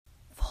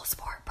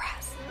Sport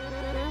Press.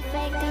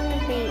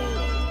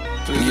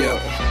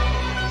 Yeah.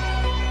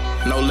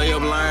 No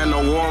layup line, no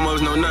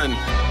warm-ups, no nothing.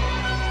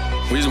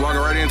 We just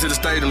walking right into the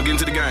stadium,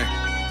 get into the game.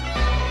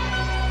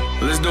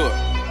 Let's do it.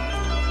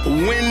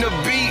 When the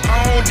beat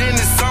on, then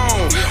it's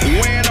on.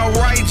 Wearing our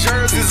right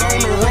jerseys on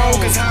the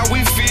road, cause how we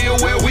feel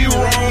where we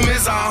roam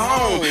is our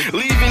home.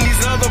 Leaving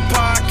these other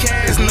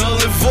podcasts null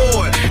and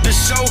void. The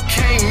show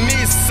can't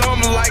miss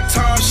something like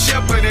Tom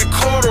Shepard and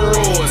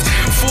corduroys.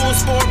 Full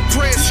Sport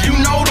Press, you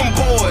know them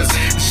boys.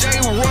 Jay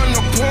run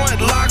the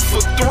point, lock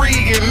for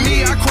 3, and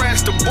me, I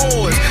crash the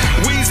boards.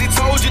 Weezy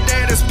told you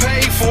that it's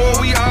paid for.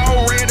 We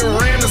already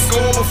ran the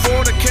score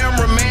before the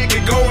cameraman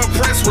could go and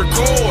press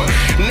record.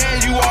 Now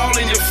you all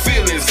in your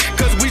feelings,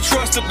 cause we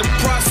trusted the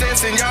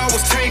process and y'all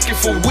was tanking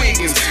for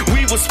Wiggins.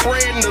 We was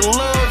spreading the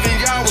love and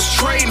y'all was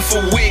trading for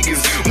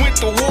Wiggins. Went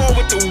to war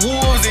with the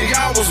Wolves and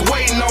y'all was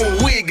waiting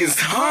on Wiggins,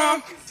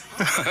 huh?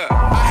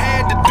 I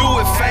had to do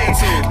it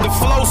fast. The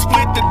flow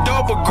split the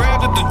double,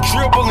 grabbed at the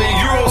dribble, and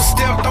Euro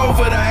stepped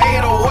over the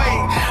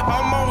 808.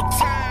 I'm on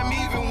time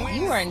even when...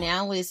 You are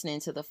now listening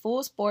to the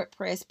Full Sport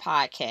Press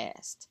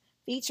podcast,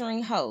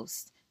 featuring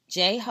hosts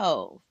Jay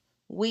Hove,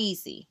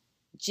 Weezy,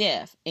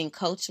 Jeff, and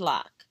Coach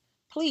Locke.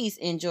 Please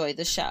enjoy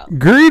the show.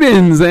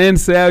 Greetings and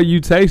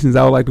salutations.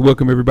 I would like to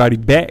welcome everybody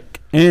back,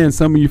 and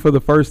some of you for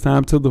the first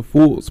time, to the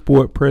Full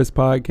Sport Press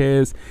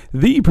podcast,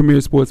 the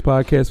premier sports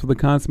podcast for the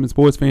consummate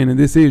sports fan. And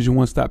this is your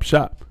one-stop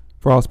shop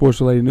for all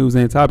sports-related news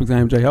and topics. I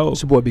am Jay Ho.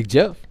 It's your boy Big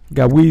Jeff.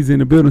 Got Weezy in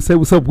the building. Say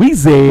what's up,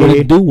 Weezy. What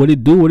it do? What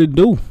it do? What it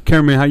do?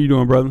 Cameraman, how you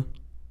doing, brother?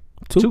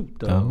 Two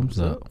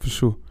thumbs up. For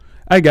sure.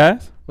 Hey,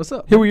 guys. What's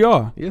up? Here we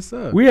are. Yes,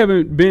 sir. We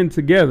haven't been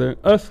together,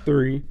 us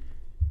three,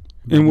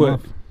 in what?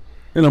 Month.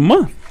 In a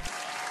month.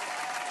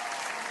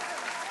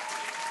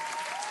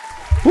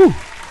 Woo.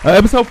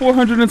 Episode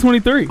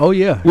 423. Oh,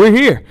 yeah. We're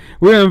here.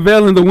 We're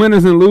unveiling the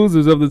winners and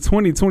losers of the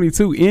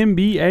 2022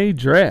 NBA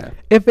draft.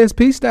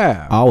 FSP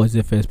style. Always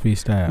FSP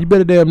style. You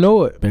better damn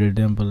know it. Better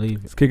than believe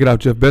it. Let's kick it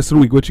out, Jeff. Best of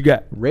the week. What you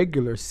got?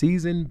 Regular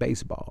season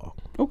baseball.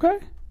 Okay.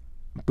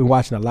 Been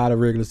watching a lot of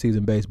regular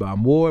season baseball.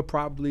 More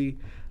probably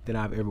than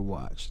I've ever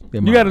watched.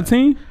 You got a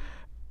team?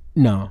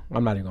 No,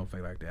 I'm not even gonna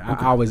fake like that.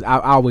 Okay. I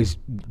always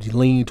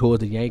lean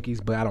towards the Yankees,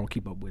 but I don't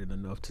keep up with it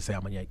enough to say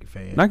I'm a Yankee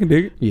fan. I can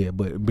dig it. Yeah,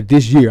 but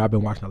this year I've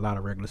been watching a lot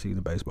of regular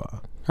season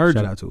baseball. Shout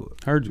out to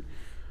it. Heard you.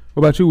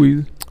 What about you,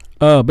 Weezy?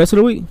 Best of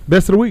the week.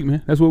 Best of the week,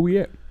 man. That's where we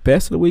at.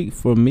 Best of the week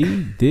for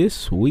me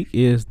this week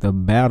is the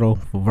battle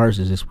for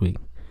verses this week.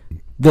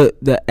 The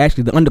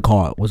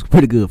undercard was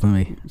pretty good for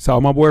me. Saw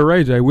my boy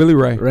Ray J, Willie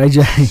Ray. Ray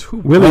J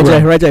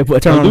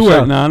put turn on the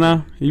show.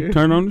 Nah. He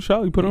turned on the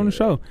show. He put on the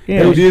show.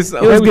 Yeah, He was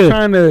good.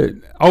 trying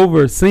to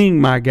oversing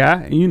my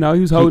guy. And, he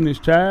was holding his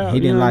child. He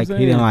didn't like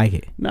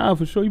it. Nah,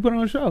 for sure. He put on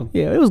the show.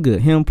 Yeah, it was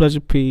good. Him, Pleasure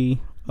P,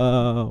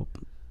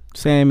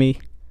 Sammy,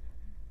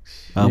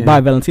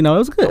 Bobby Valentino. It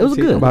was good. It was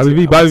good. Bobby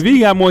V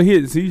got more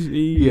hits.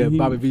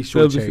 Bobby V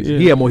short change.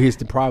 He had more hits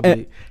than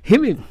probably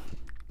him and.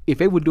 If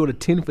they would do it a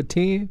 10 for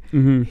 10,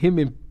 him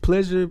and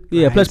Pleasure.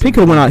 Yeah, plus P could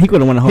have won out. He could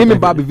have won a whole. Him and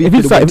Bobby V. If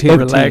he started,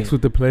 relax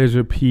with the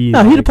Pleasure P.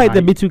 No, he'd have played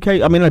the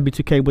B2K. I mean, not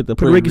B2K, but the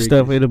Puerto Rican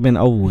stuff. It'd have been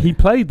over with. He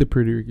played the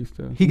Puerto Rican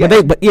stuff. But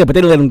they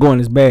didn't let him go in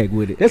his bag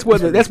with it. That's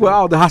where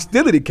all the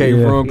hostility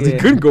came from, because he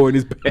couldn't go in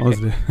his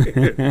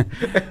bag.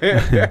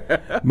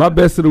 My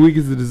best of the week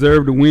is the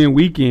Deserve to Win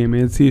weekend,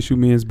 man. TSU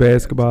men's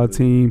basketball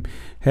team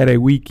had a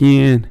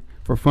weekend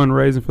for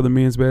fundraising for the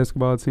men's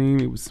basketball team.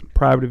 It was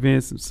private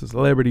events, it's a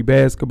celebrity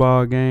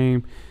basketball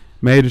game.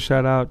 Major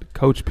shout out to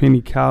Coach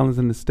Penny Collins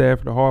and the staff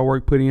for the hard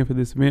work put in for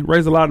this event.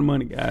 Raised a lot of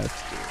money, guys.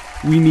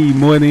 We need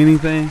more than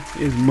anything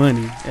is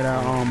money at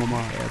our alma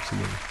mater.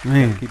 Absolutely.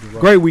 Man,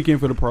 great weekend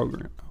for the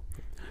program.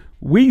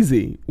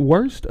 Weezy,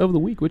 worst of the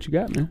week. What you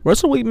got, man? Worst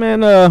of the week, man.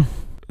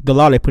 The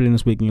law they put in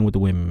this weekend with the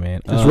women,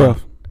 man. It's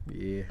rough.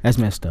 Yeah. That's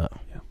messed up.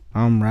 Yeah.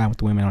 I'm riding with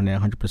the women on that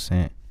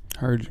 100%.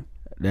 Heard you.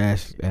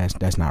 That's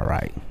not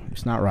right.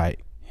 It's not right.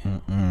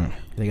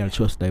 They gotta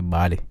trust their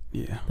body.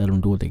 Yeah. Let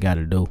them do what they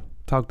gotta do.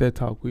 Talk that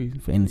talk,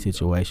 Weezy. For any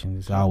situation,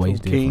 it's always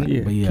different. Yeah.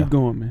 But Keep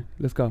going, man.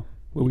 Let's go.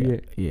 Where we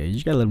at? Yeah, you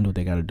just gotta let them do what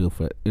they gotta do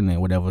for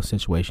whatever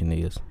situation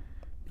is.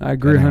 I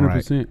agree 100%.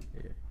 Right.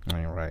 That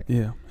ain't right.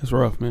 Yeah, it's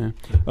rough, man.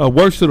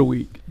 Worst of the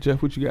week.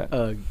 Jeff, what you got?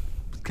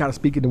 Kind of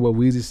speaking to what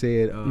Weezy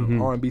said,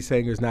 R&B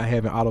singers not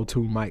having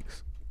auto-tune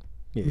mics.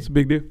 Yeah. It's a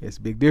big difference. It's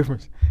a big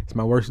difference. It's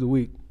my worst of the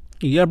week.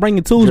 You gotta bring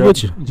your tools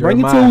with you. Bring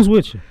your tools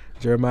with you.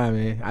 Jeremiah,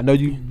 man. I know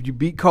you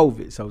beat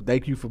COVID, so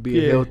thank you for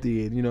being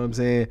healthy, and you know what I'm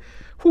saying?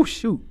 Whoo,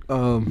 shoot.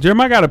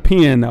 Jeremiah got a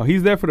pen, though.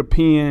 He's there for the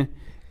pen,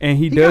 and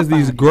he does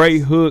these great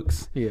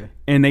hooks. Yeah.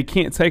 And they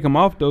can't take him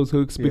off those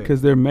hooks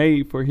because they're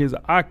made for his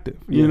octave,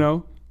 you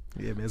know?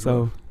 Yeah, man.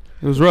 So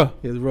it was rough.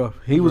 It was rough.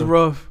 He was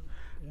rough.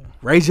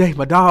 Ray J,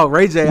 my dog,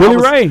 Ray J. Willie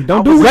Ray,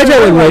 don't do Ray J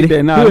wasn't like ready.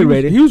 that. Nah,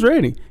 he was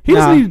ready. He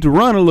just needed to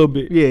run a little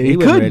bit. Yeah, he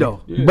couldn't though.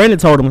 Yeah. Brandon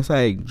told him,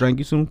 "Say, drink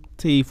you some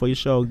tea for your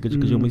show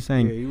because you'll be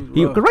singing."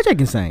 Yeah, Ray J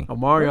can sing.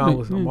 Omarion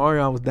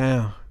was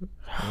down.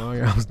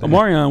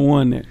 Omarion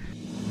won that.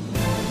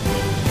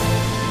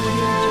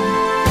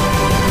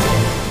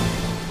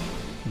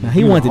 Now,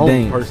 he went to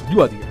Dame.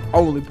 You are the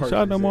only person.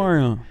 Shout out to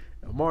Omarion.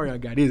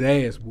 Omarion got his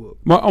ass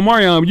whooped.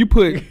 Omarion, you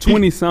put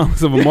 20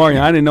 songs of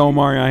Omarion. I didn't know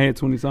Omarion had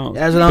 20 songs.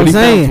 That's what I'm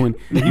saying.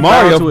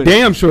 Mario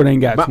damn sure they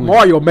ain't got 20.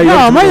 Mario made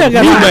up 20. He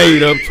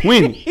made up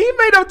 20. He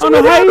made up 20.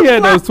 I don't know how he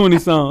had those 20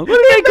 songs. Where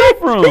did they come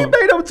from? He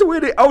made up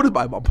 20. Otis,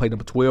 I played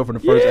number 12 from the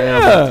first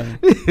album.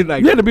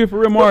 Like, you had to be a for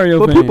real Mario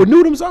fan. But people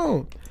knew them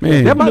songs.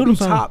 Man, that might be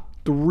top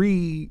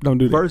 3 don't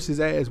do that. versus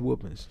ass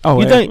whoopings. Oh,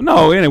 you think?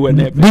 No, it wasn't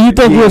that bad. Do you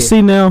think we'll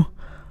see now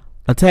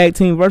a tag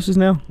team versus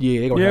now?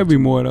 Yeah, it'll be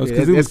more of those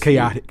because it's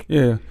chaotic.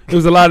 Yeah, it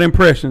was a lot of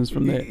impressions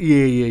from that.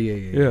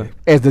 Yeah.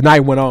 As the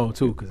night went on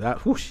too, because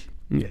that's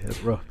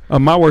rough.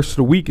 My worst of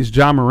the week is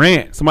Ja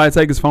Morant. Somebody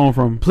take his phone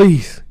from him,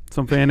 please.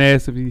 Some fan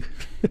asked if he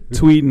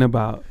tweeting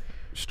about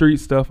street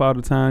stuff all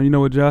the time. You know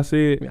what Ja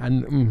said?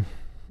 And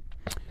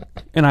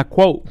I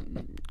quote,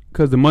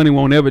 "Because the money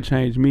won't ever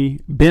change me.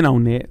 Been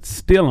on that,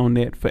 still on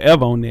that,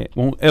 forever on that.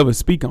 Won't ever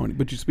speak on it,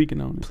 but you're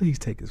speaking on it." Please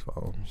take his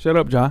phone. Shut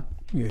up, Ja.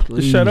 Yeah,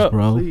 just shut up,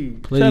 bro.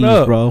 Please. Shut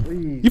up, bro.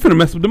 Please. You finna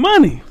mess with the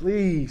money.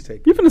 Please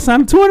take. You finna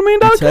sign a $200 million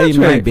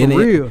contract.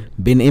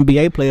 Being an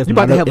NBA player,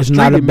 it's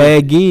not a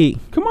bad gig.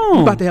 Come on,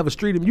 you about to have a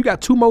street. You got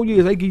 2 more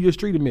years. They give you a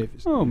street in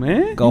Memphis. Oh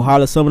man, go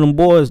holler some of them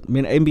boys.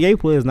 Being an NBA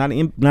player is not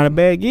a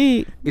bad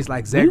gig. It's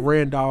like Zach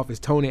Randolph. It's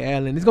Tony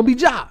Allen. It's gonna be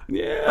Ja.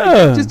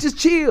 Yeah, like, just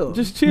chill.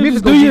 Just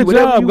do your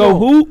job. Go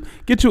hoop.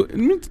 Get you. Let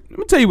me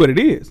tell you what it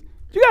is.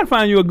 You gotta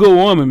find you a good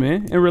woman,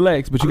 man, and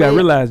relax. But you gotta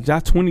realize, Ja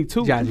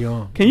 22. Ja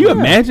young. Can you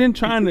imagine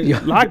trying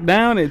to lock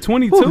down at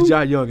 22? Ja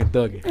young and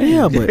thugging.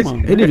 Yeah, but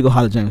they need to go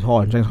holler James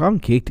Harden. James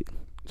Harden kicked it.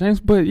 James,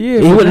 but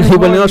yeah, he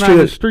wasn't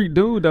a street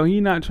dude though.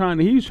 He was trying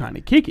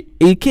to kick it.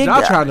 He kicked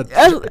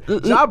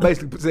it. Ja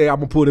basically say,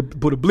 "I'm gonna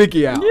put a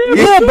blicky out."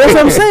 Yeah, but that's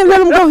what I'm saying.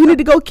 Let him go. He need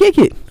to go kick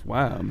it.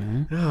 Wow,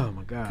 man. Oh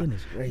my God.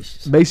 Goodness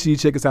gracious. Make sure you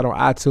check us out on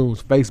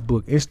iTunes,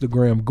 Facebook,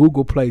 Instagram,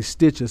 Google Play,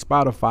 Stitcher,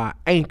 Spotify,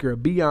 Anchor,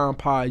 Beyond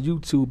Pod,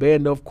 YouTube,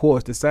 and of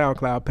course the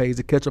SoundCloud page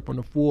to catch up on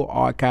the full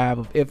archive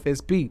of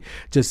FSP.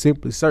 Just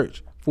simply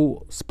search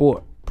Full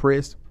Sport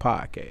Press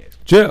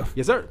Podcast. Jeff.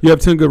 Yes, sir. You have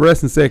 10 good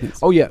resting seconds.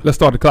 Oh yeah. Let's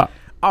start the clock.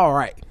 All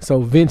right.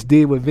 So Vince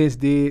did what Vince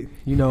did.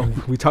 You know,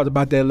 we talked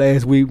about that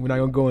last week. We're not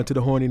going to go into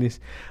the horniness.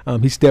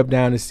 He stepped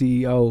down as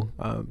CEO,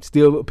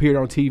 still appeared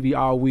on TV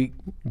all week,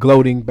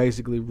 gloating,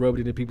 basically rubbed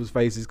it in people's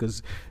faces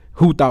because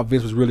who thought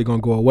Vince was really going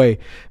to go away?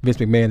 Vince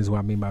McMahon is what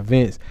I mean by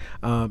Vince.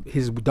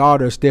 His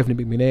daughter,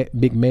 Stephanie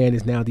McMahon,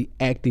 is now the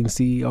acting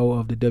CEO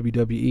of the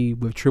WWE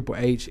with Triple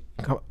H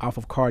off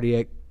of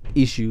cardiac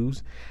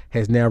issues,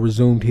 has now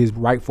resumed his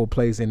rightful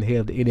place in the head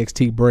of the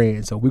NXT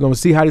brand. So we're going to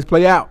see how this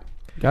play out.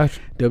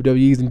 Gotcha.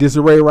 WWE's in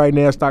disarray right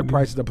now. Stock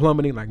prices are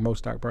plummeting, like most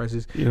stock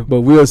prices. Yeah.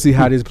 But we'll see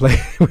how this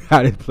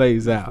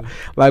plays out.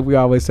 Like we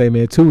always say,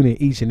 man, tune in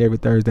each and every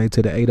Thursday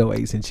to the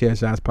 808s and Chair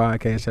Shots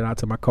podcast. Shout out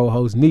to my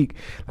co-host Neek.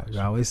 Like we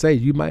always say,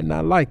 you might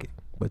not like it,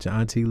 but your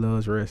auntie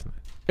loves wrestling.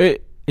 Is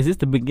this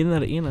the beginning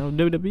of the end of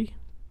WWE?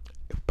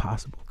 If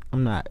possible.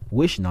 I'm not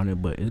wishing on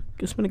it, but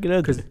it's gonna get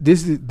ugly. Because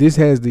this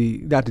has the,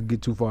 not to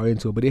get too far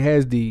into it, but it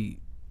has the,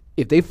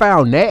 if they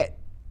found that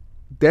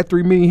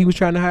 $3 million he was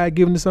trying to hide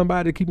given to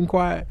somebody to keep him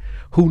quiet,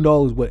 who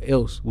knows what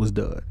else was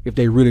done if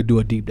they really do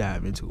a deep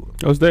dive into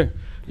it. I was there.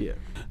 Yeah.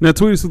 Now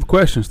tweet us with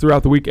questions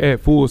throughout the week at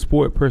Full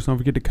Sport Press. Don't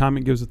forget to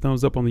comment, give us a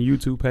thumbs up on the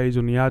YouTube page,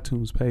 on the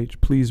iTunes page.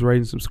 Please rate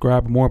and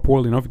subscribe. But more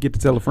importantly, don't forget to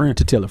tell a friend.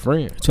 Tell a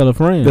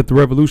friend. That the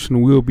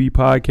revolution will be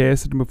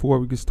podcasted. And before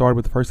we get started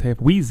with the first half,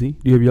 Weezy,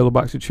 do you have Yellow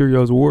Box of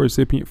Cheerios award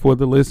recipient for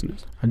the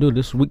listeners? I do.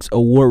 This week's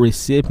award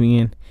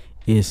recipient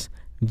is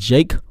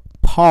Jake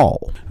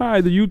Paul. All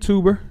right, the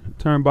YouTuber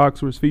turned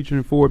boxer was featured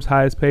in Forbes'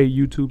 highest paid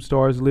YouTube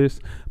stars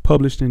list,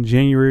 published in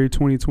January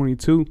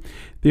 2022.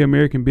 The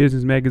American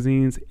Business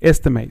Magazine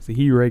estimates that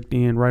he raked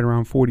in right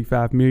around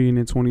 $45 million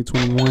in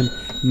 2021.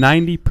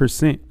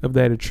 90% of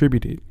that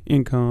attributed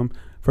income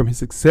from his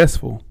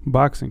successful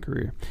boxing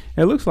career.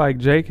 It looks like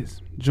Jake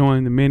has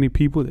joined the many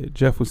people that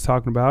Jeff was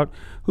talking about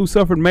who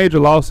suffered major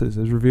losses,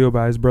 as revealed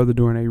by his brother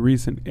during a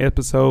recent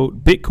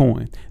episode.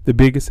 Bitcoin, the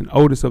biggest and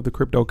oldest of the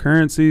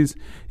cryptocurrencies,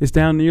 is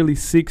down nearly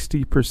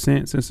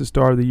 60% since the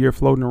start of the year,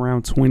 floating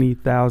around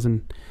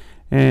 20,000.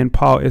 And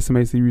Paul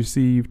estimates he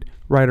received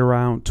right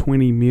around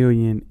 20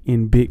 million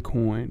in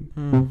Bitcoin.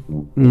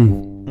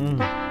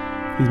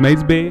 He's made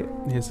his bed.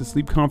 He has to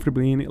sleep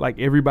comfortably in it like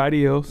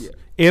everybody else. Yeah.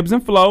 Ebbs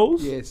and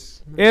flows.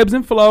 Yes. Ebbs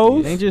and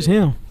flows. It ain't just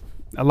him.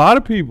 A lot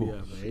of people.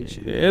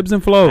 Yeah, ebbs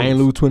and flows. I ain't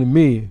lose 20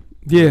 million.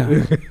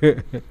 Yeah.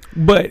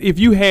 But if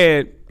you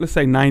had, let's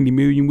say 90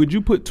 million, would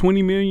you put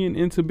 20 million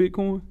into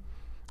Bitcoin?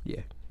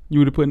 Yeah. You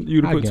would have put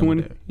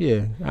 20?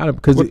 Yeah.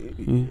 Because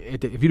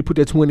if you'd put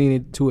that 20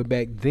 into it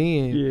back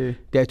then,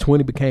 that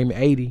 20 became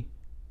 80.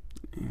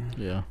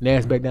 Yeah. Now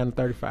it's back down to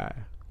 35.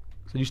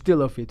 So you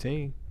still up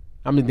 15.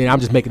 I mean, then I'm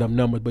just making up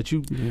numbers, but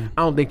I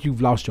don't think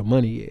you've lost your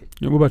money yet.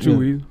 Yeah, what about you,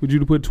 Weezy? Would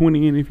you put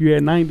 20 in if you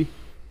had 90?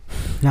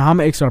 Nah, I'm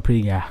an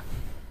XRP guy.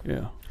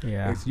 Yeah.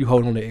 You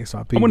hold on to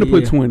XRP. I'm going to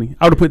put 20.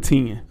 I would have put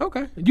 10.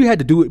 Okay. You had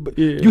to do it, but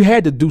you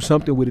had to do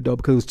something with it, though,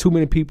 because too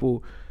many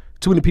people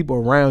too many people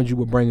around you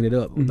were bringing it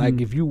up. Mm-hmm.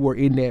 Like if you were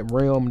in that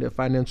realm, that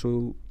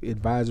financial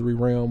advisory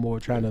realm, or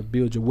trying to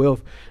build your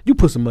wealth, you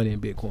put some money in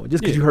Bitcoin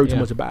just because you heard too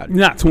much about it.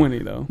 Not 20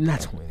 though.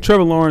 Not 20.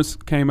 Trevor Lawrence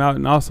came out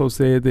and also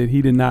said that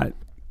he did not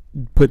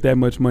put that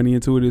much money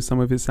into it as some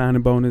of his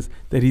signing bonus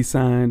that he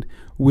signed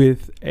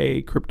with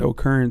a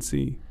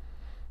cryptocurrency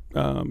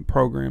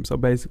program. So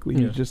basically,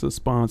 he's just a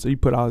sponsor. He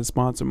put all his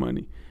sponsor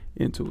money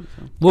into it.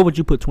 So. What would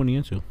you put 20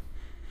 into?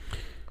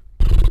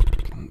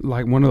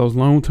 Like one of those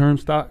long-term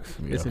stocks.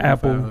 It's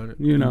Apple,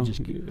 you know.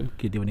 Just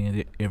get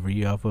dividends every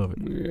year off of it.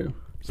 Yeah,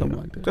 something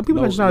like that. Some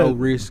people just not low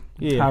risk,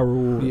 Yeah. high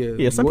reward.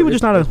 Yeah, some people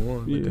just not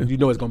you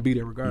know it's gonna be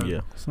there regardless. Yeah.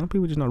 Some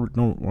people just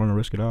don't want to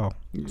risk it all.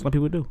 Some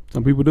people do.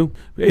 Some people do.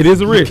 It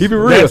is a risk. Keep it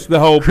real. That's the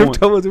whole point.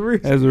 Crypto is a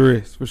risk. As a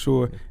risk, for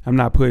sure. I'm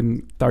not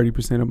putting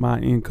 30% of my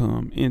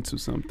income into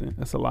something.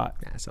 That's a lot.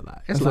 That's a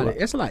lot.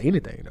 That's a lot.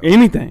 Anything though.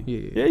 Anything.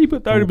 Yeah. You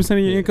put 30% of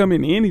your income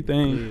in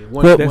anything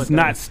Yeah. that's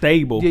not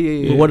stable.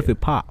 Yeah. But what if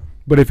it pop?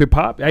 But if it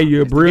pop, hey,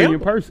 you're a brilliant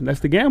gamble. person. That's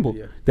the gamble.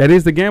 Yeah. That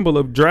is the gamble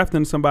of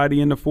drafting somebody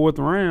in the 4th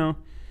round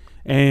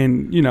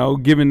and, you know,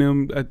 giving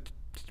them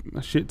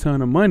a shit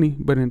ton of money.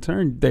 But in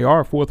turn, they are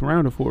a 4th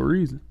rounder for a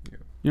reason. Yeah.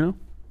 You know?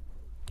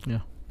 Yeah.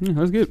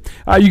 That's good.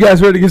 All right, you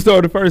guys ready to get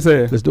started the first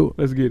half? Let's do it.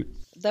 Let's get it.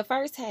 The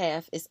first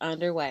half is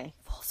underway.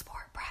 Full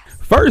Sport Press.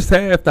 First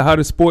half, the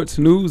hottest sports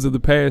news of the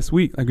past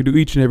week, like we do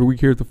each and every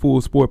week here at the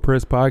Full Sport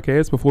Press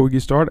Podcast. Before we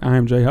get started, I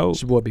am Jay Ho.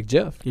 It's your boy Big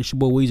Jeff. It's your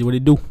boy Weezy. What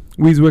it do?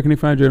 Weezy, where can they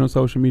find you on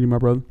social media, my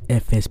brother?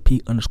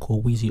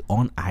 FSP_Weezy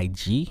on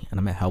IG. And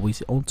I'm at How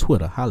Weezy on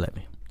Twitter. Holla at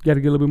me. You got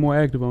to get a little bit more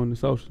active on the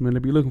socials, man. They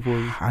be looking for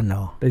you. I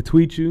know. They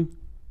tweet you.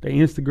 They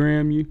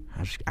Instagram you.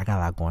 I got a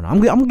lot going on.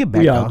 I'm going to get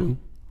back, We all though. do.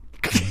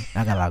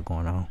 I got a lot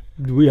going on.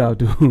 We all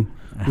do.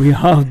 We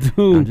all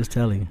do. I'm just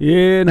telling you.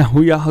 Yeah, no,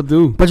 we all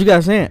do. But you got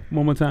to say it.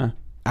 One more time.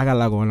 I got a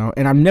lot going on.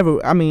 And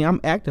I'm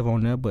active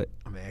on there, but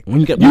I'm active. when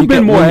you get, You've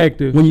been more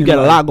active. When you in got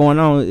a life. lot going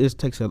on, it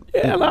takes a...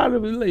 Yeah, a lot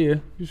of it. Yeah,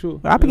 for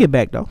sure. I can get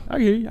back, though. I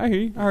hear you.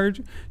 I heard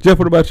you. Jeff,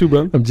 what about you,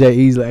 brother? I'm Jay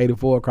Easley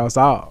 84 across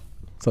all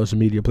social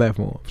media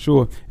platforms.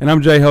 Sure. And I'm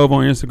Jay Hove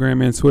on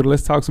Instagram and Twitter.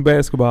 Let's talk some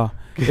basketball.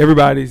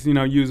 Everybody's,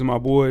 using my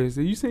boys.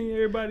 You seen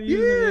everybody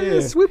using it?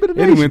 Yeah, sweep of the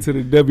They nation. went to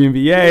the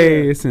WNBA. Yeah.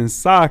 It's in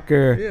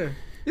soccer. Yeah.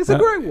 It's a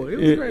great one. It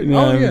was great.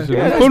 Oh,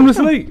 yeah. Put them to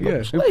sleep.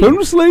 Yeah. Put them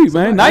to sleep,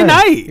 man.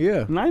 Night-night.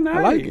 Yeah. Night-night.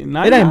 I like it.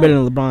 It ain't better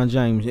than LeBron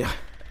James. Yeah.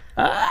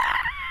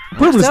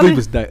 Put him to sleep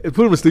is dope. Put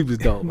him to sleep is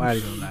dope. I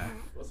ain't gonna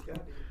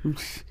lie.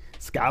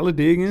 Skylar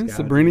Diggins,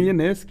 Sabrina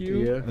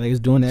Ionescu, Yeah. They was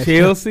doing that.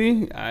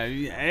 Chelsea.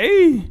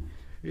 Hey.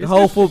 The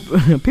whole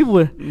people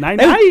were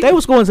Night-night. they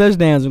were scoring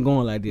touchdowns and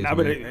going like this. Nah,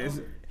 but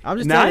man. I'm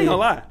just I telling ain't you. gonna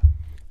lie.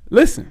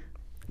 Listen,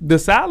 the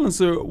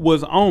silencer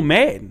was on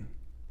Madden.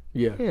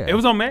 Yeah. Yeah. It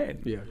was on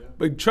Madden. Yeah.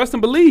 But trust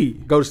and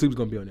believe. Go to sleep is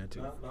gonna be on that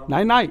too.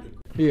 Night-night.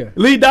 Yeah.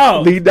 Lead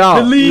dog. Lead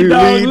dog. The lead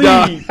dog. Lead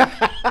dog. Lead.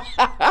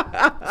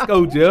 Let's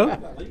go, Jeff.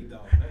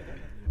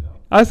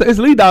 I say it's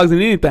lead dogs in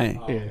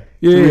anything. Yeah.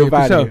 Yeah, Two for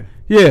up sure. outta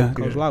Yeah.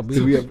 Coach Lock,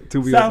 Two we up.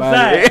 Two we South up. outta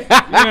side. here.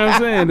 You know what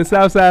I'm saying? The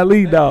South Side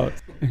lead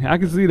dogs. I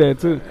can see that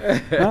too.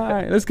 All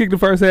right, let's kick the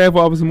first half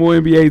off with some more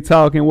NBA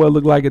talk and what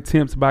looked like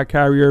attempts by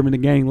Kyrie Irving to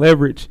gain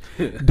leverage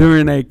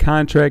during a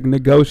contract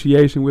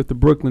negotiation with the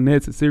Brooklyn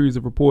Nets. A series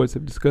of reports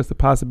have discussed the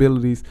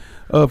possibilities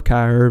of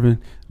Kyrie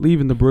Irving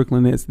leaving the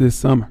Brooklyn Nets this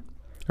summer.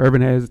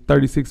 Irving has a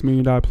 $36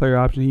 million player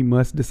option he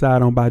must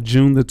decide on by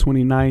June the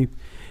 29th.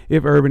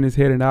 If Irving is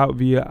headed out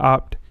via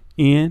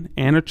opt-in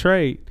and a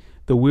trade,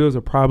 the wheels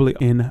are probably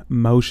in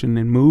motion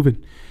and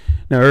moving.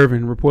 Now,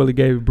 Irving reportedly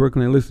gave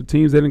Brooklyn a list of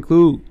teams that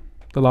include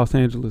the Los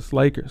Angeles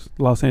Lakers,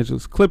 the Los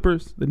Angeles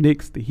Clippers, the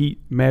Knicks, the Heat,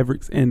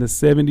 Mavericks, and the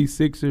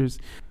 76ers.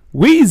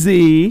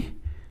 Weezy,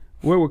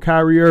 where will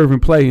Kyrie Irving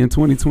play in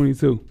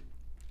 2022?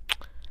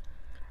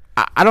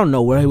 I don't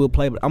know where he will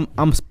play, but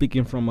I'm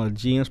speaking from a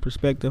GM's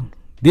perspective.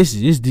 This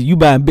is you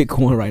buying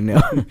Bitcoin right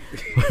now.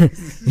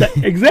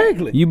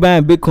 Exactly. You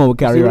buying Bitcoin with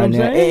Kyrie See what right I'm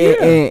now,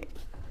 saying?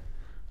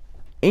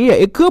 and yeah,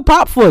 it could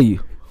pop for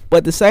you, but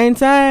at the same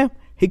time,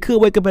 he could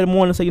wake up in the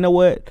morning and say, you know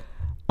what,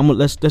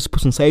 let's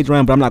put some sage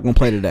around, but I'm not gonna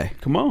play today.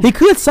 Come on. He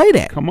could say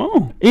that. Come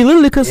on. He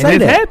literally could say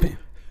And it that. happened.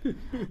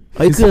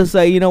 He could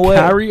say, you know what,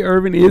 Kyrie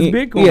Irving is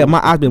Bitcoin. Yeah, my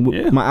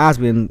eyes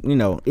been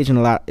itching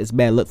a lot. It's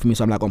bad luck for me,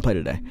 so I'm not gonna play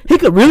today. He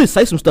could really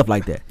say some stuff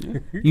like that.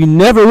 You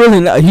never really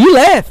know. He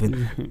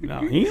laughing.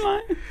 No, he ain't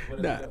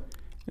lying.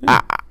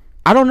 Nah.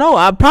 I don't know.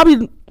 I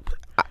probably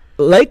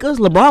Lakers.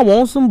 LeBron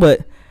wants him,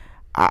 but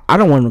I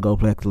don't want him to go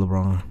play with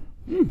LeBron.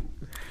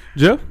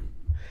 Jeff?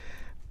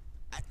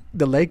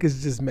 The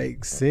Lakers just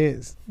make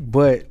sense,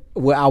 but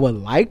where I would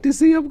like to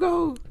see him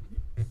go,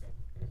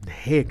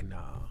 heck no.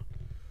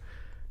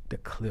 The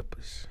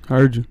Clippers.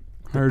 Heard you.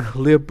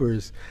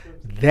 Clippers.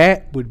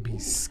 That would be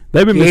scary.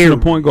 They've been missing a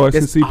point guard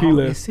That's since CP all-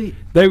 left. That's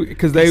it.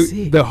 Because That's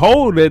it. the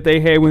hole that they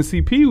had when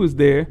CP was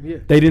there, Yeah.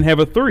 they didn't have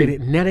a three. They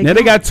didn't- now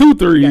they got two They got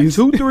threes.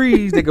 2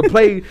 threes. They could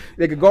play.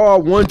 They could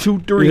guard 1, 2,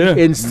 3, Yeah.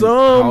 and some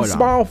Hold on.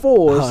 small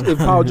fours Hold if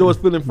Paul George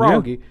feeling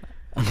froggy.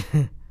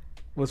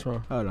 What's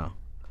wrong? Hold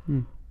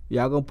on.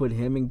 Y'all gonna put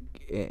him and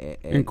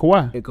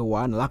Kawhi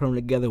in the locker room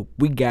together.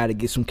 We gotta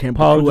get some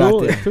camera crew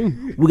out there.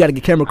 Too. We gotta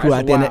get camera crew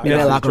out there in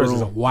that locker room.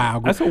 That's a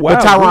wild group. That's a wild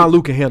But Tyronn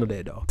Lue can handle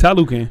that though. Ty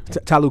Lue can.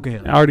 Ty Lue can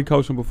handle I already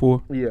coached him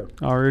before. Yeah.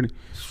 Already.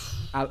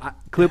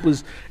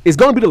 Clippers. It's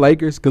gonna be the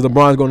Lakers because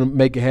LeBron's gonna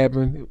make it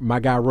happen. My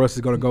guy Russ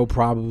is gonna go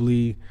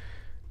probably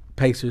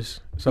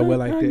Pacers somewhere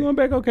like that. Going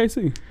back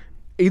OKC.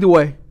 Either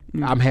way,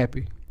 I'm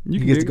happy.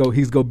 You He gets to go.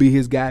 He's gonna be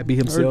his guy, be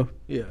himself.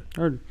 Yeah.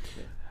 Heard it.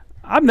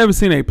 I've never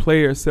seen a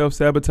player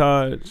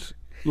self-sabotage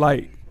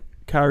like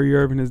Kyrie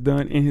Irving has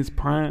done in his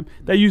prime.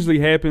 That usually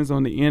happens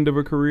on the end of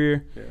a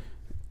career,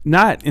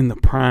 not in the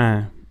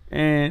prime.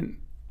 And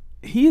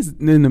he is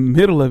in the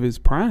middle of his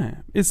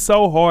prime. It's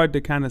so hard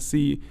to kind of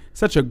see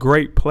such a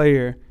great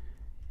player.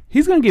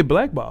 He's going to get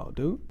blackballed,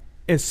 dude,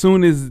 as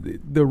soon as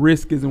the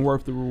risk isn't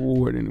worth the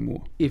reward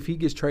anymore. If he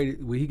gets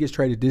traded, when he gets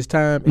traded this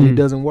time and it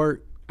doesn't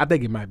work, I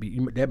think it might be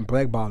that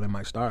blackballing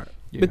might start.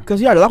 Yeah. Because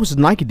he already lost his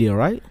Nike deal,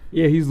 right?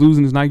 Yeah, he's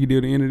losing his Nike deal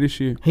at the end of this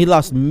year. He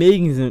lost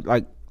millions and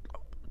like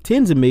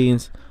tens of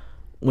millions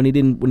when he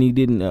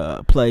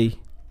didn't play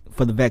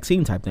for the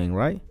vaccine type thing,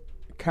 right?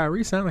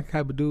 Kyrie sound like the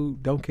type of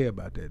dude don't care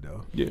about that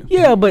though.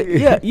 Yeah, but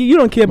you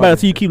don't care about it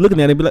until you keep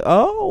looking at it and be like,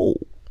 oh,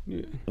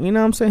 you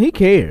know what I'm saying? He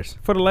cares.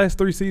 For the last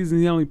 3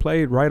 seasons, he only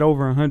played right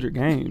over 100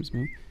 games,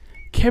 man.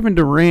 Kevin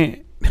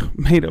Durant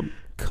made a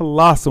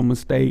colossal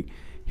mistake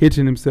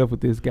hitching himself with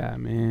this guy,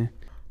 man.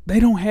 They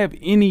don't have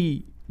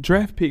any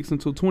draft picks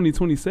until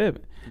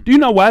 2027. Do you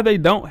know why they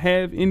don't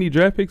have any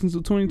draft picks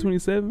until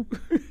 2027?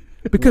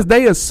 Because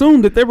they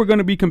assumed that they were going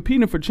to be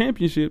competing for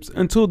championships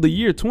until the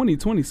year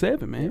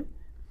 2027, man.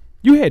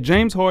 You had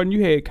James Harden,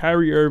 you had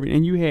Kyrie Irving,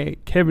 and you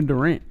had Kevin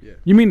Durant. Yeah.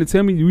 You mean to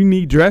tell me we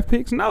need draft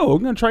picks? No, we're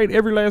going to trade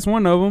every last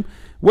one of them.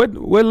 What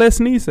Les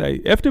Snead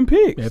say? F them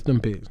picks. F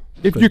them picks.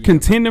 If you're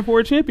contending for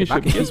a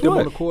championship, guess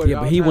what?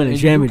 But he winning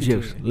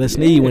championships. Les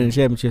Snead winning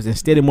championships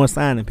instead of more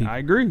signing people. I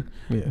agree.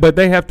 Yeah. But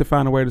they have to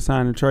find a way to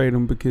sign and trade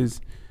them because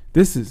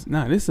this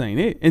ain't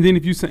it. And then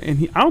if you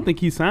I don't think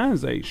he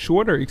signs a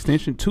shorter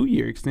extension,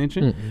 2-year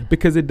extension,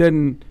 because it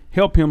doesn't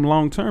help him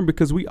long term.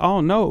 Because we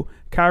all know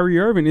Kyrie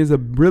Irving is a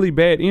really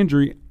bad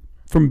injury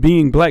from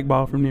being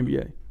blackballed from the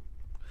NBA.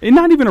 And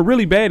not even a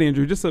really bad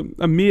injury, just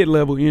a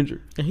mid-level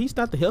injury. And he's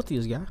not the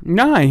healthiest guy.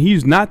 Nah,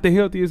 he's not the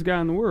healthiest guy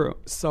in the world.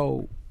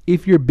 So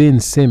if you're Ben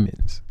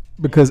Simmons,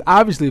 because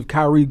obviously if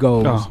Kyrie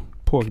goes,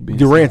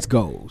 Durant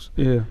goes.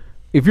 Yeah.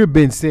 If you're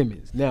Ben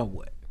Simmons, now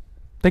what?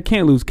 They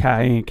can't lose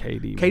Kai and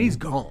KD. KD's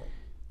gone.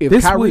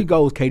 If Kyrie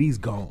goes, KD's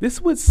gone.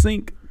 This would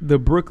sink the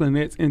Brooklyn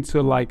Nets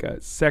into like a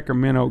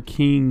Sacramento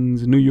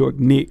Kings, New York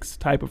Knicks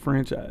type of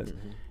franchise.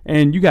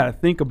 And you got to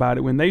think about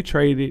it. When they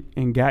traded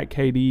and got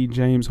KD,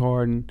 James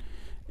Harden,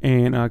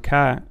 and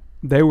Kai,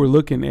 they were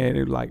looking at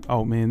it like,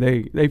 oh, man,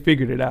 they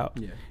figured it out.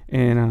 Yeah.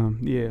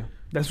 And,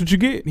 that's what you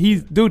get.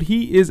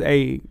 He is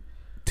a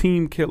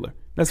team killer.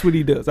 That's what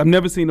he does. I've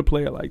never seen a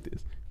player like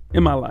this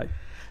in my life.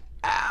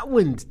 I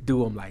wouldn't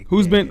do him like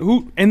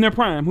who in their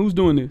prime? Who's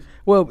doing this?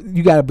 Well,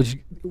 you got to. But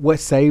what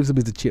saves him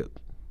is the chip.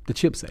 The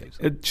chip saves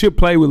him. Chip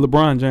play with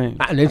LeBron James.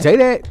 I didn't say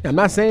that. I'm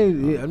not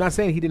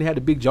saying he didn't have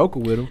the big joker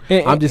with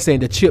him. I'm just saying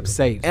the chip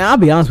saves. And I'll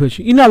be honest with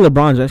you. You know,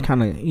 LeBron James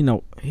kind of,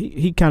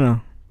 he kind of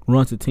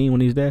runs the team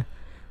when he's there.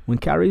 When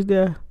Kyrie's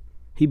there,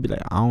 he'd be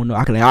like, I don't know.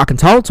 I can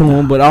talk to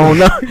him, but I don't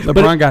know.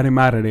 LeBron got him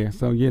out of there.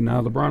 So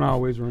LeBron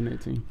always run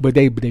that team. But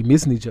they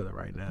missing each other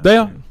right now. They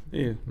are.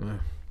 Yeah.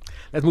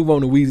 Let's move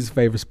on to Weezy's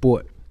favorite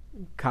sport,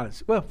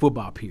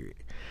 football period.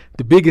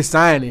 The biggest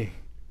signing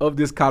of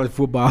this college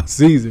football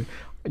season,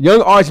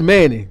 young Archie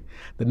Manning,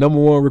 the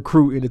 #1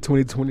 recruit in the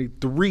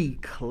 2023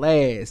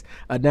 class,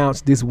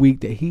 announced this week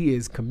that he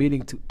is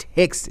committing to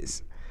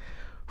Texas.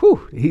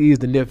 He is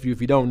the nephew, if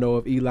you don't know,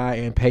 of Eli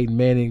and Peyton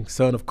Manning,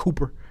 son of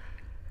Cooper.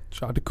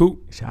 Shout out to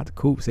Coop. Said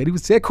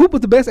Coop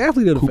was the best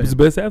athlete of the family. Coop was the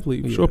best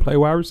athlete. Yeah. Sure, play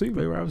wide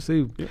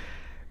receiver. Yeah.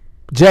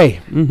 Jay,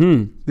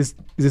 this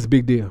is a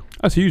big deal.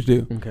 That's a huge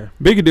deal. Okay.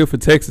 Bigger deal for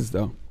Texas,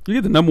 though. You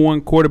get the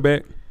 #1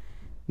 quarterback,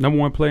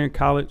 #1 player in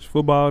college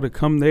football to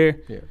come there.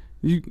 Yeah.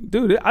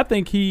 I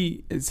think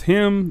it's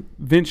him,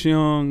 Vince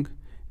Young,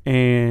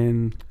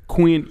 and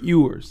Quinn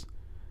Ewers,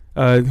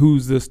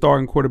 who's the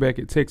starting quarterback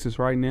at Texas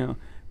right now.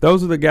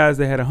 Those are the guys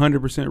that had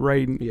 100%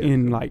 rating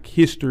in like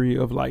history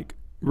of like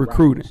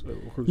recruiting.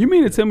 You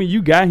mean to tell me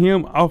you got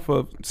him off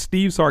of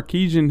Steve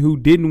Sarkisian, who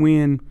didn't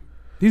win?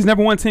 He's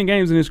never won 10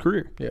 games in his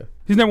career. Yeah,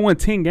 he's never won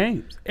 10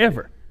 games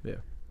ever. Yeah.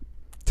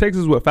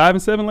 Texas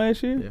 5-7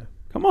 last year. Yeah.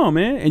 Come on,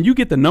 man, and you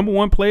get the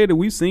 #1 player that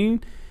we've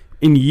seen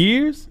in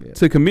years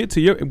to commit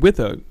to with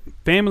a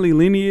family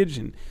lineage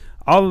and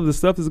all of the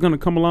stuff that's going to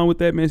come along with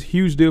that, man. It's a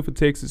huge deal for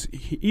Texas.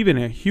 Even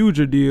a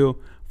huger deal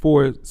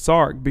for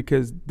Sark,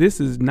 because this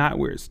is not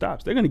where it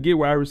stops. They're going to get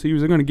wide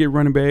receivers. They're going to get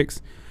running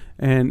backs.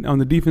 And on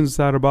the defensive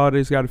side of the ball, they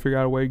just got to figure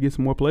out a way to get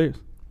some more players.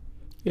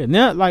 Yeah,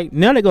 now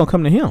they're going to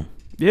come to him.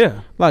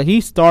 Yeah. Like he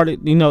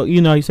started,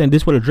 he's saying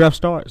this is where the draft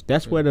starts.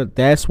 That's where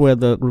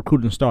the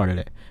recruiting started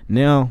at.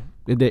 Now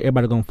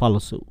everybody going to follow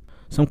suit.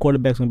 Some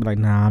quarterbacks going to be like,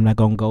 nah, I'm not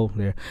going to go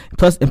there.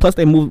 Plus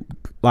they move,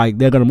 like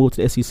they're going to move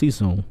to the SEC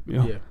soon.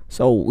 Yeah.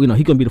 So, he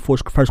going to be the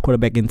first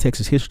quarterback in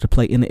Texas history to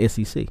play in the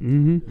SEC.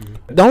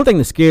 Mm-hmm. The only thing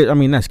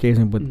that not scares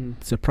him, but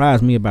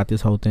surprised me about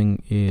this whole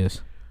thing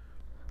is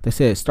they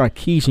said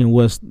Sarkisian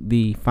was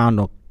the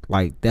final,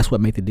 that's what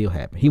made the deal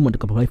happen. He wanted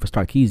to come play for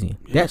Sarkisian.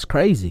 Yeah. That's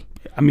crazy.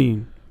 I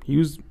mean, he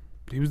was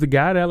the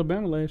guy at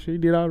Alabama last year.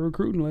 He did all the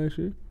recruiting last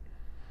year.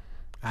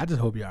 I just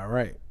hope y'all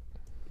right.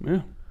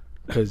 Yeah.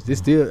 Because this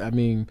still,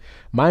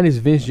 minus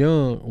Vince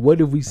Young, what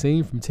have we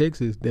seen from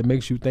Texas that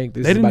makes you think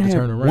this is about to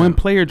turn around? One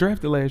player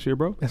drafted last year,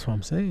 bro. That's what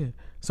I'm saying.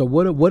 So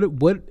what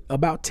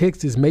about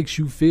Texas makes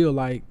you feel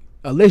like,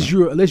 unless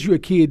you're a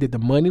kid, that the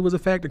money was a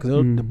factor, because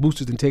the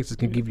boosters in Texas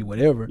can give you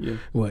whatever. Yeah.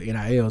 Well,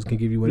 NILs can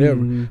give you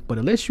whatever. Mm-hmm. But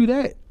unless you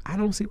that, I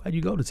don't see why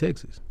you go to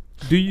Texas.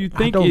 Do you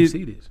think I don't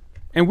see this?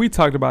 And we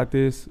talked about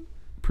this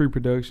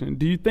pre-production.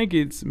 Do you think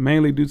it's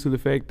mainly due to the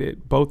fact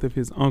that both of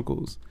his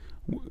uncles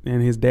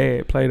and his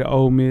dad played at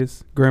Ole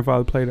Miss,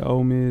 grandfather played at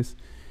Ole Miss,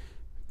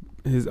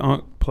 his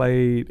aunt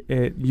played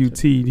at UT.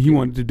 He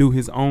wanted to do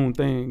his own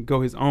thing,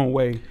 go his own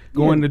way.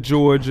 Going to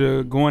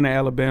Georgia, going to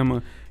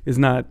Alabama is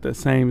not the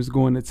same as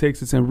going to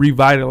Texas and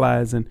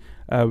revitalizing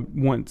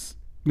once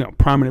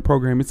prominent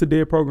program. It's a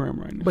dead program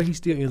right now. But he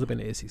still ends up in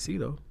the SEC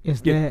though.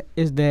 Is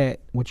that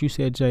what you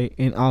said, Jay?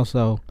 And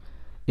also,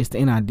 it's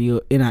the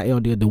NIL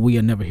deal that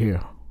we'll never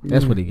hear.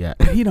 That's what he got.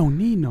 But he don't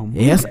need no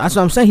money. Yes, that's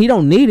what I'm saying. He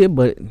don't need it,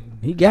 but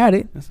he got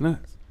it. That's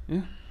nuts.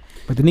 Yeah.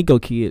 But the Nico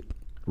kid,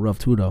 rough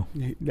too though.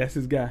 That's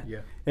his guy. Yeah.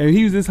 And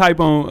he was this hype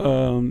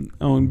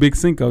on Big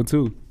Cinco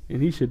too,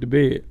 and he shit the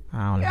bed.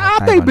 I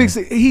think Big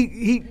Cinco.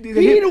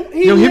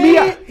 Hear me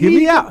out.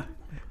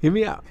 Hear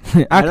me out.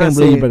 I can't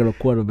believe you bring up a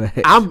quarterback.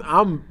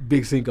 I'm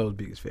Big Cinco's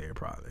biggest fan,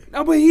 probably.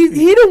 No, but he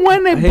the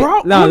one that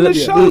brought on the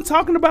show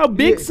talking about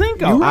Big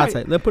Cinco. Let's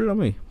put it on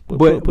me.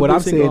 But what I'm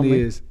saying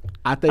is,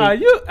 I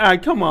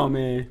think come on,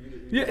 man.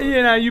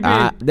 Yeah, you been.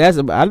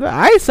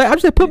 I ain't say. I'm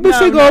just put Big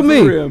Cinco on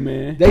me. For real,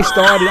 man. They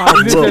started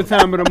off. This is that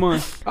time of the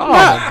month. Oh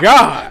my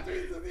God.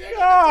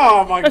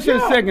 Oh my God. That's your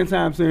second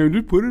time saying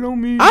just put it on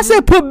me. I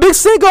said put Big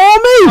Cinco on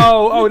me.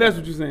 Oh, that's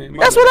what you're saying.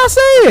 That's what I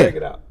said. Check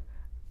it out.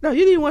 No,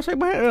 you didn't want to shake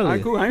my hand earlier. All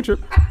right, cool. I ain't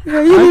tripping.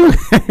 Yeah, you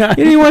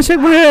didn't want to shake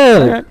my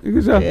hand earlier.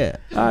 Good job. Yeah.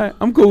 All right,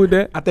 I'm cool with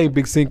that. I think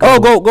Big Cinco. Oh,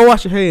 go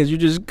wash your hands. You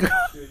just.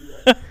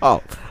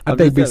 I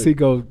think Big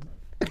Cinco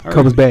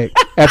comes back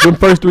after the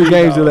first 3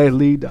 games. They'll let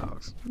lead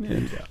dogs. Yeah.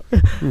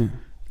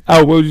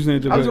 Oh, what was you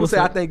saying, Jay? I was gonna say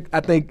I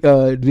think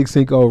Big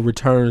Cinco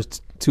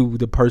returns to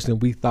the person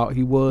we thought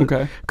he was.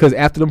 Okay. Because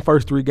after them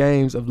first 3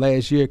 games of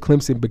last year,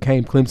 Clemson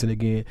became Clemson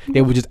again.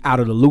 They were just out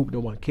of the loop. No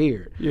one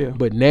cared. Yeah.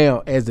 But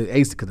now, as the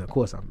ace, because of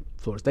course I'm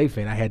a Florida State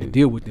fan, I had to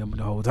deal with them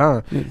the whole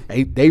time.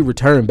 Yeah. They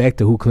returned back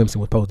to who Clemson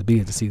was supposed to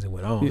be as the season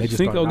went on. Yeah,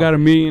 Cinco got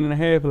 $1.5 million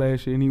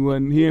last year, and he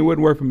wasn't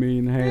worth $1.5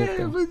 million.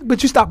 Yeah,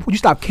 but you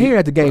stopped caring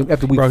at the game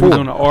after week 4. He's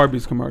on the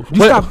Arby's commercial.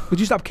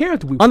 You stopped caring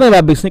after week 4. I know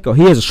about Big Cinco.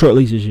 He has a short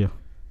leash this year.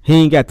 He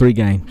ain't got 3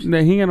 games. Nah,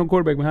 he ain't got no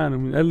quarterback behind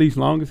him. At least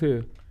long as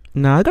hell.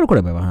 Nah, I got a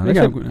quarterback behind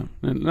him.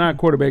 Not a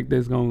quarterback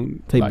that's going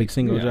to take Big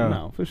Cinco's job.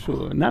 No, for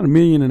sure. Not $1.5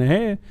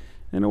 million.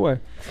 In a way.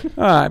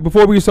 All right,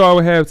 before we start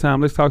with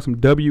halftime, let's talk some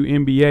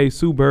WNBA.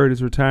 Sue Bird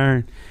is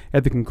retiring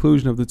at the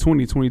conclusion of the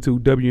 2022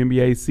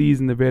 WNBA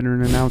season. The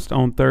veteran announced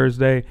on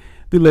Thursday.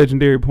 The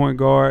legendary point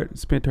guard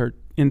spent her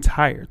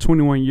entire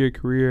 21-year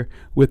career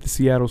with the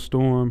Seattle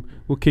Storm.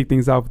 We'll kick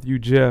things off with you,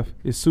 Jeff.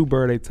 Is Sue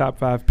Bird a top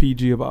 5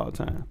 PG of all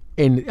time?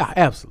 And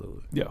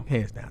absolutely, yeah,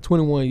 hands down.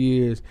 21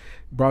 years,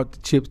 brought the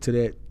chips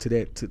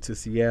to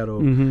Seattle.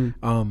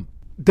 Mm-hmm.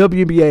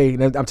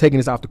 WNBA, and I'm taking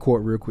this off the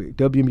court real quick.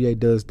 WNBA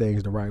does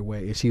things the right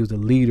way, and she was a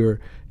leader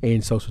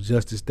in social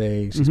justice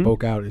things. She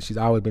spoke out, and she's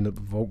always been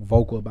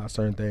vocal about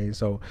certain things.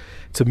 So,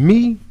 to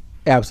me,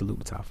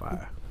 absolutely top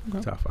 5.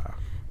 Okay. Top 5.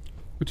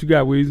 What you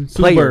got, Weezy?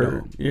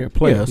 Player, yeah,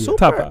 player. Yeah,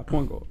 top 5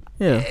 point guard.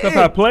 Yeah, top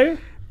 5 player.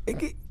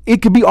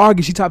 It could be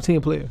argued she top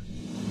 10 player.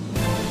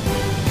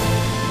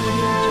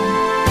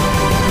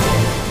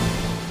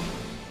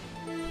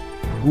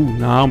 Ooh,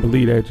 nah, I don't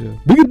believe that, Jeff.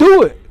 We can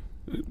do it.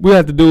 We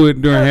have to do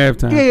it during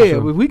halftime. Yeah,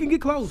 sure. We can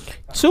get close.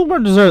 Super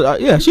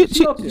deserves. She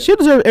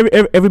deserves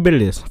every bit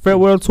of this.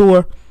 Farewell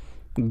tour.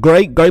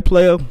 Great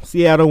player.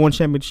 Seattle won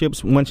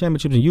championships in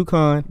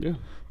UConn. Yeah.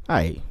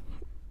 Hey,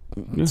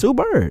 Sue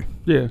Bird.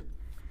 Yeah.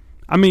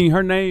 I mean,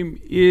 her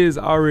name is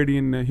already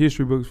in the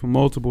history books for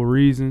multiple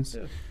reasons.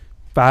 Yeah.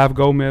 5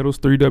 gold medals,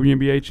 3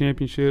 WNBA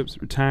championships,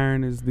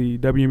 retiring as the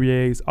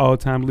WNBA's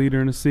all-time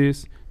leader in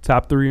assists,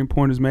 top 3 in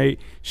pointers made.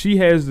 She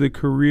has the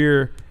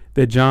career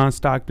that John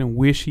Stockton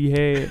wish he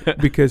had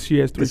because she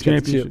has 3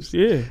 championships.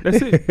 Yeah,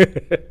 that's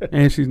it.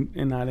 And she's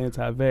not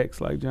anti-vax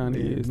like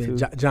Johnny is too.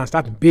 John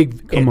Stockton,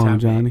 big. Come on,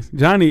 Johnny.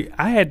 Johnny,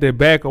 I had to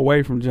back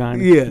away from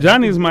Johnny. Yeah,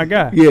 Johnny's my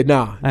guy. Yeah,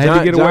 nah. I had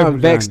to get away from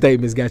vax Johnny.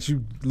 Statements got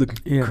you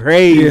looking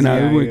crazy. Yeah, no,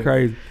 it went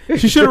crazy.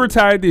 She should have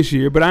retired this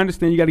year, but I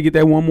understand you got to get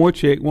that one more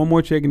check,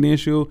 and then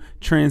she'll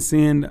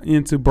transcend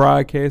into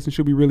broadcast, and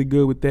she'll be really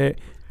good with that.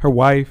 Her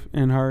wife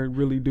and her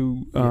really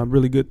do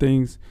really good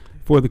things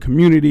for the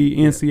community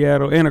in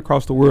Seattle and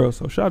across the world.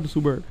 So shout out to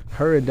Sue Bird.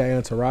 Her and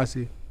Diana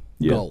Taurasi,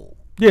 gold.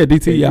 Yeah,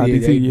 DT,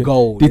 DT,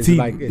 gold.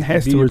 DT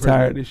has to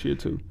retire this year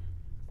too.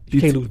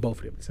 You can't lose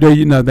both of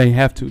them. They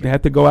have to. They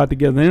have to go out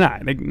together. They're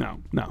not.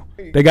 No.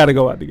 They got to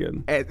go out together.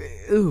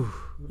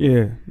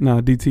 Yeah.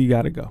 No, DT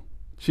got to go.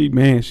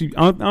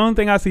 Only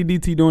thing I see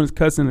DT doing is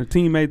cussing her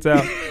teammates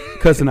out,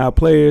 cussing out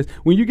players.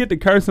 When you get to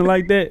cursing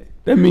like that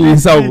means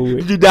it's over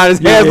with. You got his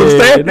hands on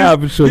stand? Nah,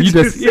 for sure.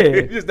 Just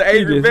the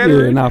angry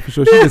veteran? Yeah, nah, for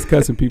sure. She just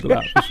cussing people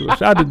out, for sure.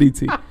 Shout out to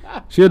DT.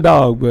 She a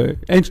dog, but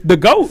and the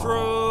GOAT.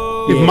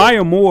 If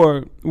Maya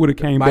Moore would have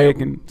came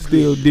back and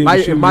still did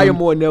Maya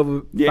Moore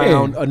never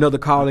found another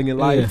calling in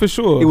life. For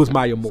sure. It was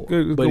Maya Moore.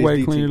 Good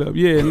way to clean it up.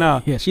 Yeah,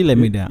 nah. Yeah, she let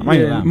me down.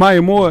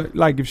 Maya Moore,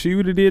 like if she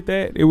would have did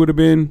that, it would have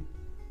been,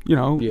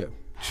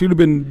 she would have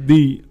been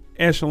the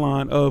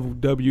echelon of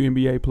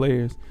WNBA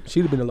players.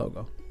 She'd have been the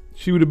logo.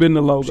 She would have been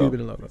the logo. She would have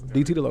been the logo.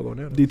 DT the logo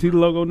now. DT the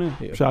logo now.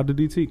 Yeah. Shout out to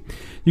DT.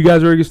 You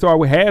guys ready to start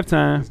with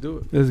halftime? Let's do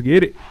it. Let's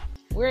get it.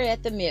 We're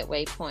at the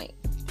midway point.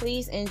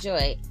 Please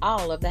enjoy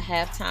all of the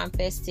halftime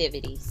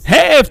festivities.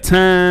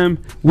 Halftime.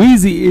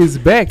 Weezy is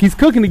back. He's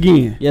cooking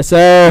again. Yes,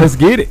 sir. Let's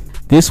get it.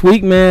 This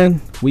week,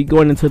 man, we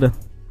going into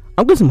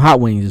I'm getting some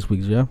hot wings this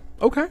week, Jeff.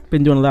 Okay.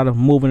 Been doing a lot of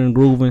moving and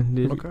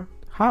grooving. Okay.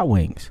 Hot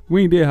wings.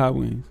 We ain't did hot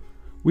wings.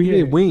 We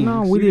did wings.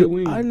 No, we did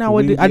wings.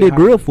 I did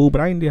grilled food,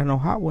 but I ain't did no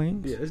hot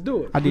wings. Yeah, let's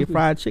do it. I did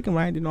fried chicken, but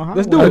I ain't did no hot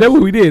Let's wings. do it. That's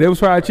what we did. That was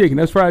fried chicken.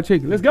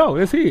 Let's go.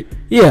 Let's hit.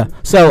 Yeah.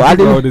 So I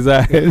did. His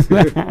eyes.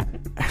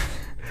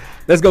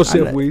 Let's go,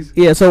 Chef Weez.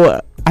 Yeah. So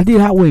I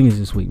did hot wings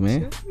this week,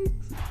 man.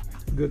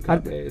 Good cop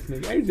ass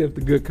nigga. Ain't Jeff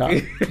the good cop.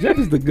 Jeff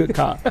is the good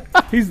cop.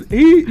 He's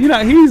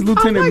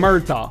Lieutenant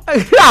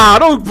Murtaugh. Nah,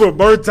 don't put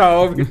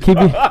Murtaugh.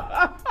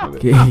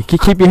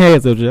 Keep your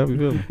hands up, Jeff. You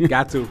feel me?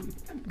 Got to.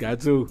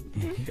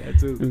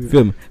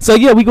 Feel me? So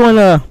yeah, we going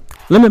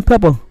lemon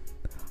pepper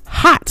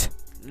hot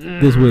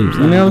this week.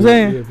 You know what I'm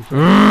saying? Yeah,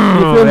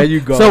 sure. There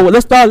you go. So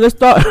let's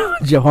start.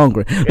 Jeff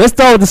hungry. Let's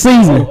start with the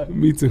seasoning.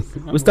 Me too.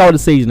 Let's start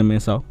with the seasoning, man.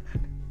 So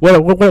what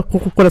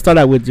I start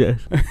out with,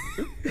 Jeff?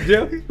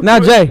 Jeff? Now,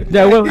 Jay.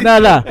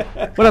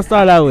 What I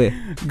start out with?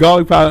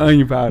 Garlic powder,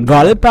 onion powder.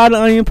 Garlic powder,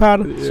 onion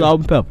powder,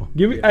 salt and pepper.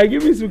 Give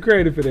me some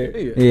credit for that.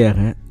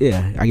 Yeah.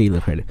 I give you a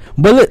little credit.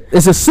 But look,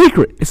 it's a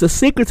secret. It's a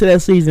secret to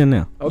that seasoning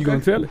now. Okay. You gonna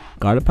tell it?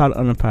 Garlic powder,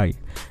 onion powder.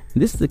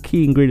 And this is the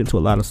key ingredient to a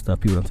lot of stuff.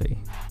 People don't tell you.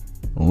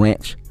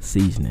 Ranch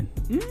seasoning.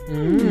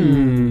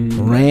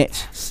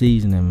 Ranch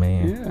seasoning,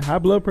 man. Yeah, high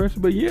blood pressure,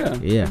 but yeah.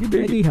 Yeah, it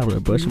do high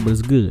blood pressure, but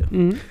it's good.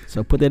 Mm-hmm.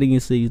 So put that in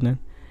your seasoning.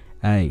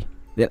 Hey,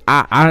 that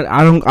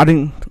I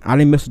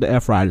didn't mess with the air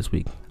fryer this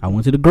week. I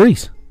went to the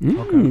grease. Okay.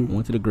 I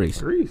went to the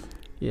grease.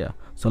 Yeah.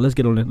 So let's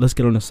get on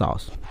the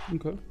sauce.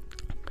 Okay.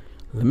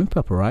 Lemon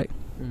pepper, right?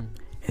 And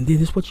then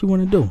this is what you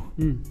want to do.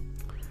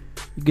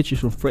 You get you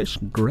some fresh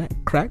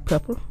cracked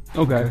pepper.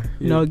 Okay.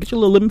 You know, get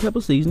your little lemon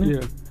pepper seasoning.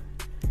 Yeah.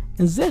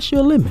 And zest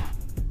your lemon.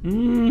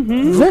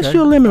 Mm-hmm. Zest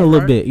your lemon a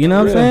little bit. You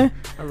know what I'm saying?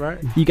 All right.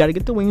 You got to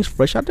get the wings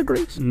fresh out the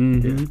grease.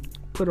 Mm-hmm.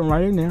 Put them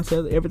right in there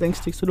so everything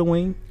sticks to the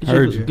wing.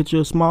 Get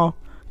your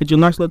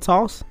nice little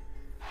toss.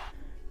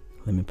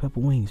 Lemon pepper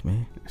wings,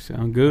 man.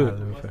 Sound good.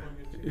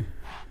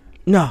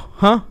 No,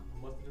 huh?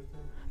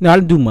 No, I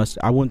didn't do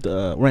mustard. I went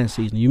the ranch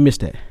seasoning. You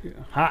missed that. Yeah.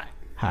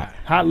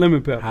 Hot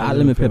lemon pepper. Hot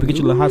lemon pepper. Get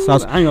your little hot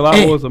sauce. I ain't gonna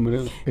lie, I want some of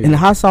this. And the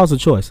hot sauce of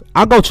choice.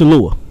 I'll go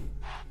Cholula.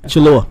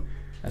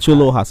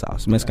 Cholula hot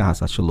sauce. Mexican hot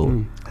sauce, Cholula.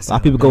 A lot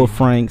of people go with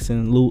Frank's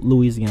and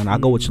Louisiana. I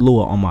go with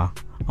Cholula on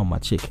my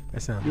chicken.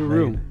 That sounds You're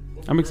real.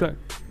 I'm excited.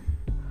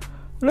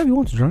 Whatever you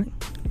want to drink.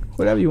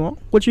 Whatever you want.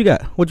 What you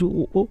got?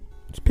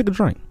 Just pick a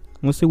drink.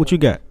 Let's see what you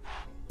got.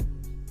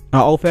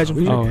 Old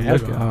fashioned. Oh, you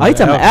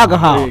talking about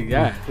alcohol?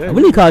 Yeah.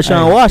 We need to call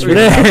Sean Wash for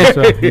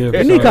that. We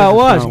need to call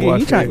Wash.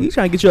 You trying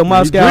to get you a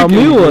Moscow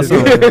Mule or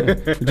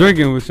something?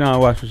 Drinking with Sean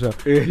Wash for sure.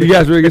 You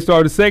guys ready to get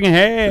started the second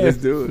half? Let's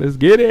do it. Let's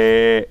get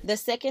it. The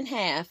second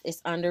half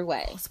is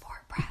underway.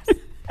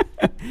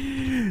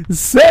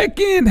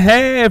 Second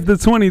half, the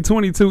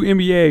 2022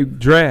 NBA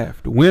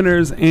draft.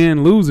 Winners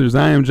and losers.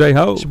 I am J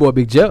Ho. It's your boy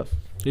Big Jeff.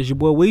 It's your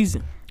boy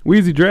Weezy.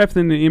 Weezy,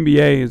 drafting the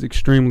NBA is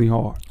extremely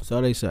hard. So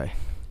they say.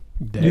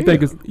 Damn. You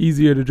think it's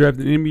easier to draft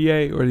the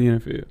NBA or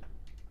the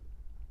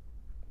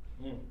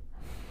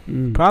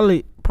NFL?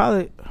 Probably.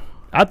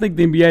 I think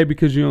the NBA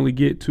because you only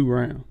get 2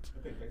 rounds.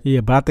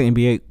 Yeah, but I think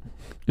NBA.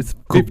 It's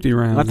 50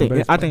 rounds.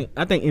 I think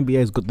NBA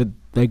is good.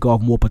 They go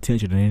off more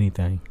potential than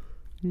anything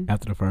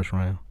after the first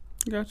round.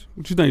 Gotcha.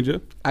 What you think,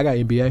 Jeff? I got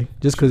NBA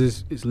just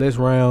because it's less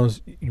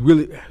rounds. You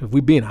really, if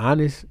we being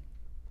honest,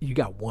 you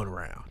got 1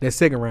 round. That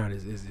second round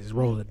is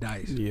rolling the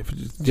dice. Yeah,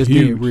 just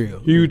being real.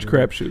 Huge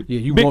crapshoot. Yeah,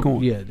 you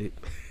Bitcoin. want.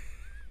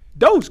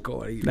 Don't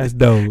score either. That's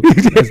dope.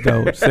 That's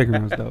dope. Second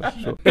round's dope.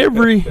 Sure.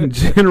 Every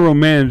general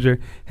manager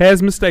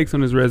has mistakes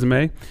on his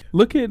resume.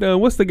 Look at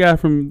what's the guy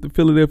from the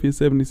Philadelphia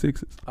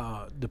 76ers?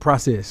 The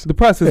process. The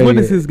process. What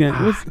is his game?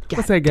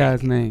 What's that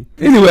guy's name?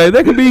 Anyway,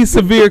 there could be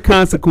severe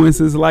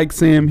consequences like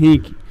Sam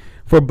Hinkie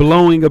for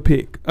blowing a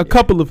pick, a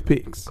couple of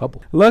picks.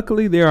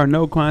 Luckily, there are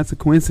no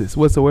consequences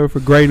whatsoever for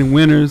grading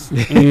winners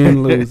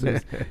and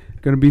losers.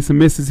 Going to be some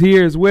misses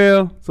here as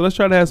well. So let's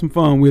try to have some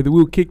fun with it.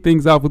 We'll kick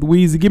things off with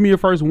Weezy. Give me your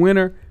first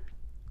winner,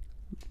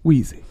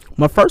 Weezy.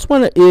 My first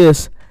winner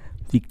is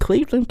the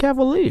Cleveland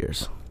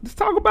Cavaliers. Let's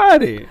talk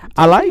about it.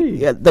 I like.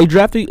 Yeah, they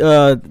drafted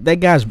that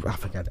guy's. I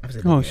forgot.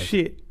 Oh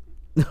shit!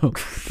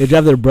 They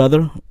drafted their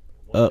brother,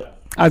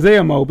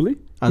 Isaiah Mobley.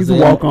 He's a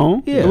Isaiah-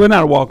 walk-on. Yeah. Well,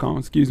 not a walk-on.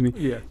 Excuse me.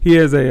 Yeah. He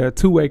has a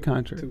two-way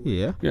contract.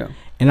 Yeah. Yeah.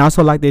 And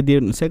also like they did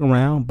in the second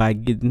round by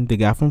getting the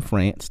guy from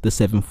France, the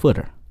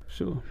 7-footer.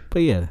 Sure.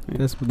 But yeah,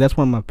 that's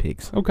one of my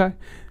picks. Okay.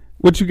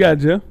 What you got,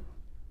 Jeff?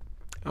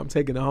 I'm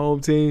taking the home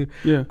team.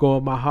 Yeah.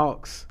 Going my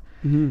Hawks.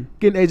 Mm-hmm.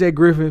 Getting AJ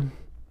Griffin.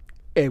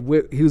 And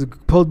he was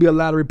supposed to be a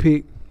lottery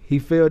pick. He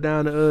fell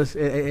down to us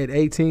at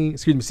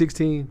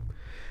 16.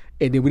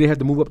 And then we didn't have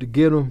to move up to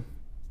get him.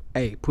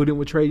 Hey, put him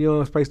with Trae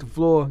Young, space the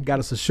floor, got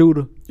us a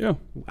shooter. Yeah.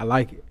 I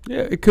like it.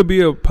 Yeah, it could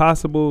be a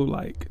possible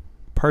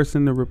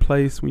person to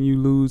replace when you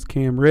lose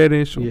Cam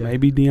Reddish or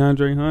maybe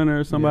DeAndre Hunter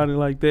or somebody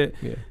like that.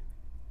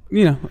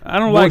 Yeah. I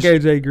don't like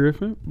AJ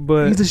Griffin,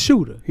 but he's a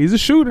shooter. He's a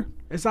shooter.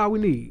 That's all we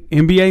need.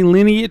 NBA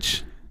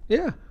lineage.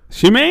 Yeah.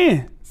 It's your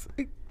man.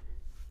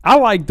 I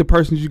like the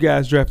persons you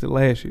guys drafted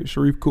last year,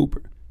 Sharif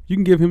Cooper. You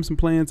can give him some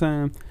playing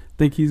time.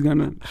 Think he's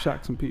gonna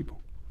shock some people.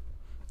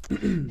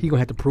 He gonna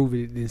have to prove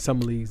it in some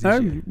leagues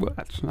this year.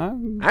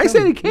 I ain't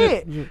saying he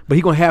can't, but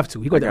he gonna have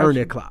to. He gonna have to earn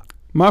that clock.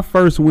 My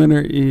first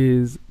winner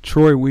is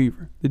Troy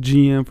Weaver, the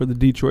GM for the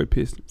Detroit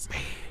Pistons.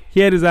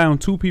 He had his eye on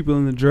two people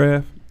in the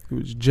draft. It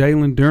was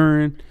Jalen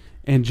Duren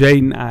and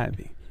Jaden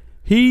Ivey.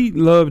 He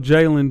loved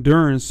Jalen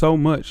Duren so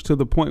much to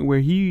the point where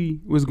he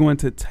was going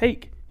to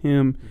take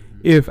him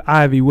if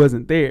Ivy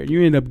wasn't there.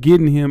 You end up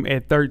getting him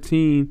at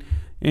 13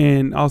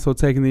 and also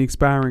taking the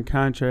expiring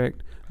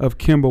contract of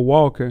Kemba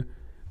Walker.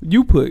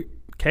 You put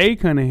Cade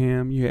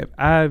Cunningham, you have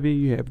Ivy,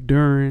 you have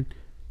Duren,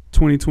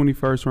 2020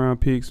 first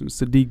round picks from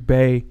Sadiq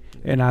Bey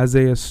and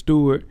Isaiah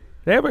Stewart.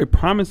 They have a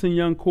promising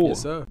young core.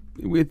 Yes, sir.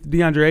 With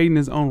DeAndre Ayton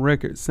is on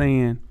record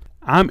saying,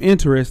 I'm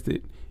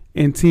interested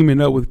in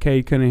teaming up with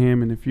Cade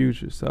Cunningham in the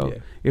future. So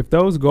if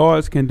those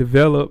guards can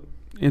develop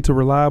into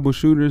reliable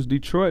shooters,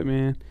 Detroit,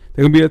 man,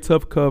 they're going to be a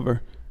tough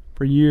cover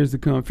for years to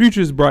come.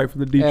 Future is bright for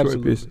the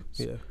Detroit Pistons.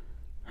 Yeah.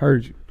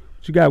 Heard you.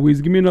 What you got,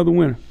 Weezy? Give me another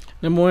winner.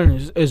 Number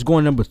one is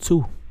going number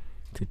 2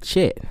 to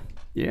Chet.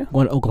 Yeah.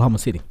 Going to Oklahoma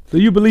City. So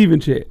you believe in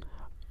Chet?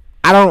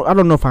 I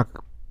don't know if I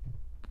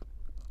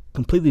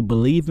completely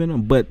believe in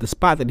him, but the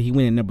spot that he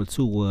went in number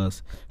 2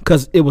 was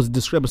because it was a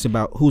discrepancy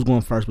about who's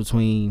going first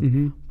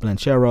between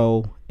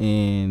Blanchero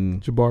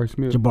and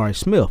Jabari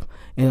Smith.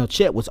 And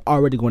Chet was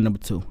already going number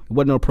 2. It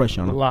wasn't no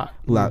pressure on him. A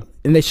lot.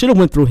 And they should have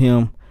went through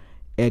him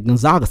at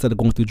Gonzaga instead of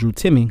going through Drew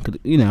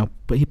Timme,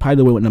 but he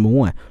probably went with number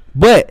 1.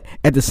 But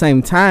at the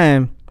same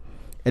time,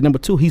 at number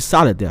 2, he's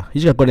solid there. He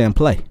just got to go there and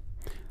play.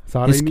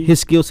 His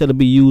skill set will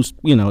be used.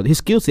 His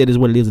skill set is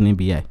what it is in the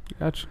NBA.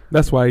 Gotcha.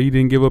 That's why he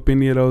didn't give up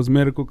any of those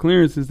medical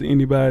clearances to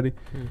anybody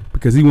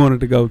because he wanted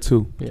to go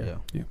too. Yeah.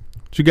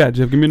 What you got,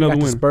 Jeff? Give me another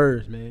winner. The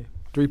Spurs, man.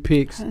 3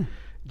 picks.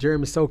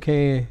 Jeremy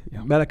Sokan,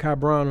 Malachi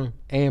Branham,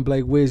 and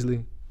Blake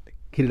Wesley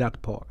hit it out the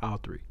park. All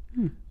 3.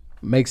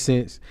 Makes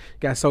sense.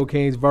 Got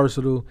Sokan's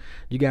versatile.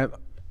 You got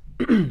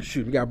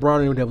you got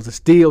Branham that was a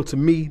steal to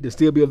me to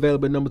still be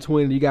available at number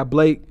 20. You got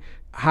Blake,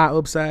 high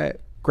upside.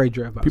 Great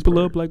draft by People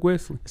Spurs. love Blake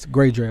Wesley. It's a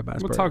great draft by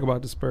Spurs. We'll talk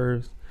about the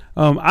Spurs.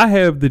 I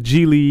have the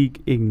G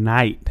League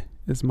Ignite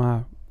as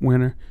my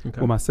winner,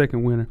 or my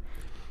second winner.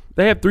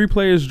 They have 3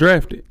 players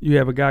drafted. You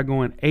have a guy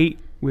going 8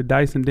 with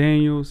Dyson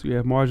Daniels. You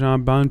have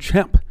Marjon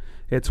Beauchamp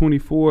at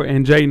 24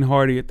 and Jaden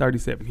Hardy at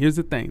 37. Here's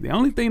the thing. The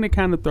only thing that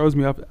kind of throws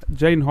me off,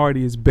 Jaden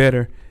Hardy is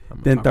better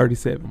than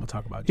 37. I'm going to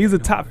talk about He's a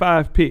top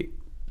 5 pick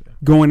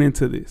going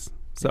into this.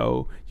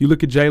 So you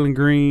look at Jalen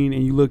Green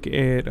and you look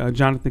at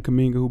Jonathan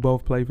Kuminga, who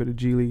both play for the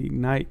G League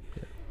Ignite.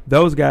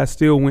 Those guys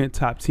still went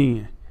top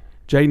 10.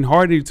 Jaden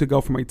Hardy to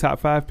go from a top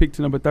 5 pick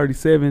to number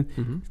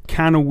 37,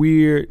 kind of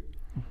weird,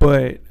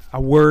 but I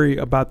worry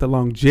about the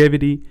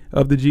longevity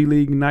of the G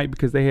League Ignite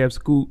because they have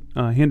Scoot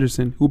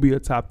Henderson, who'll be a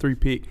top 3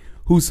 pick,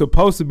 who's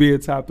supposed to be a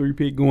top 3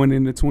 pick going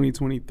into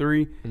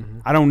 2023.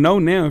 I don't know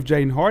now if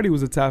Jaden Hardy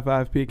was a top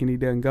 5 pick and he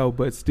doesn't go,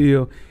 but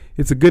still,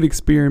 it's a good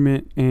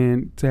experiment,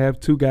 and to have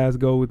 2 guys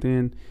go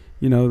within,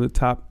 the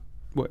top,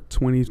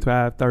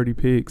 25, 30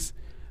 picks,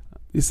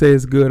 it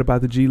says good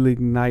about the G League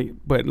Ignite,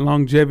 but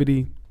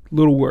longevity,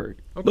 little word.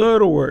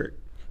 Little word.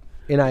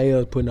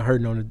 NIL putting a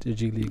hurting on the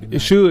G League Ignite.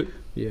 It should.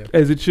 Yeah.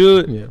 As it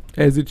should. Yeah.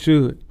 As it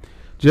should.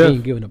 He Jeff,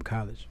 ain't giving up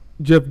college.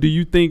 Jeff, do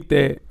you think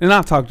that, and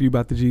I'll talk to you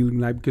about the G League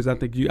Ignite because I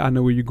think I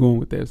know where you're going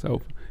with that.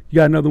 So, you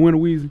got another winner,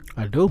 Weezy?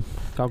 I do.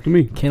 Talk to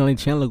me. Kenley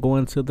Chandler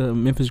going to the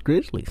Memphis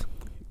Grizzlies.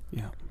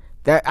 Yeah.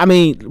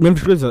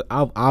 Memphis Grizzlies,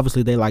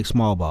 obviously they like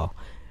small ball,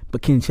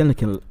 but Kenley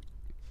Chandler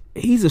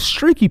he's a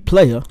streaky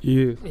player.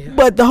 Yeah.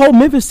 But the whole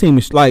Memphis team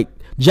is like,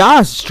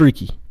 Ja's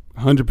streaky.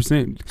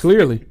 100%.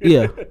 Clearly.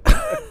 Yeah.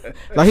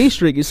 Like he's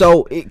streaky.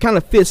 So it kind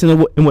of fits in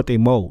what they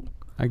mold.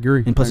 I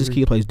agree. And plus his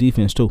kid plays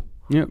defense too.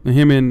 Yep. And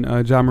him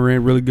and Ja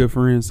Morant really good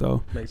friends.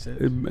 So makes sense.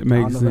 It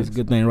makes sense. That's a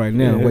good thing right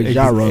now. Yeah, The way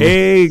Ja rolls.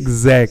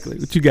 Exactly.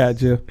 What you got,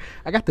 Jeff?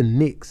 I got the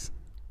Knicks.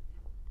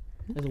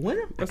 As a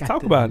winner? Let's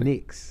talk about it.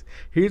 Knicks.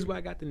 Here's why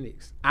I got the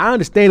Knicks. I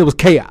understand it was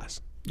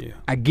chaos. Yeah.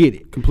 I get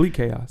it. Complete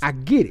chaos. I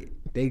get it.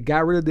 They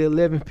got rid of the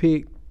 11th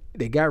pick.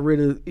 They got rid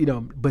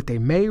of, but they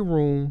made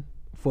room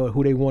for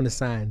who they want to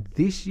sign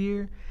this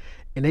year.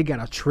 And they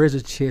got a treasure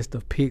chest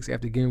of picks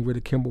after getting rid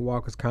of Kemba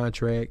Walker's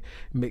contract.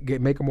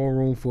 Make more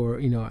room for,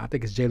 I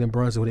think it's Jalen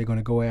Brunson who they're going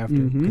to go after.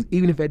 Because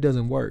even if that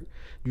doesn't work,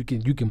 you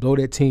can blow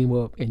that team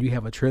up and you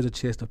have a treasure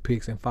chest of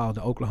picks and follow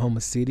the Oklahoma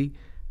City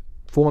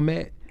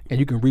format, and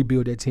you can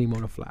rebuild that team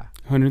on the fly.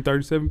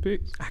 137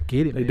 picks. I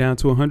get it, They man. down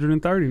to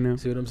 130 now.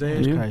 See what I'm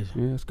saying? Yeah, crazy.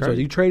 Yeah, it's So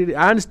crazy. you traded it.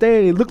 I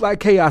understand it looked like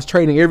chaos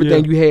trading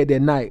everything you had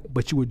that night,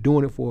 but you were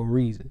doing it for a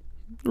reason.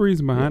 The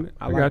reason behind it.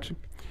 I I like got you.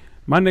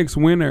 My next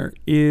winner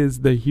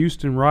is the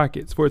Houston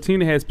Rockets. For a team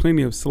that has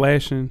plenty of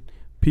slashing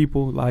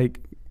people like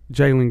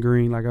Jalen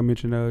Green, like I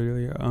mentioned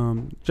earlier,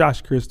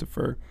 Josh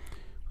Christopher,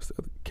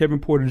 Kevin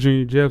Porter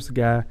Jr., Jeff's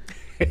guy.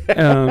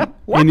 Why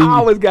I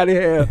always got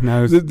to have?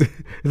 No,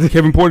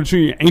 Kevin Porter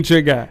Jr. ain't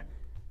your guy.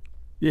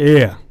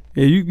 Yeah.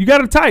 You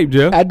got a type,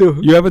 Jeff. I do.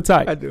 You have a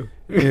type. I do.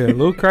 Yeah, a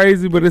little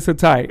crazy, but it's a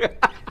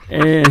type.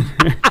 And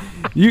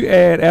you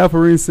add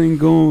Alperen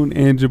Sengun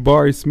and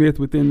Jabari Smith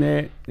within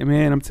that, and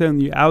man, I'm telling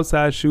you,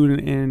 outside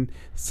shooting and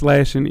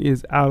slashing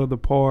is out of the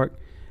park.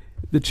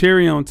 The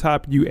cherry on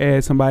top, you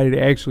add somebody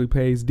that actually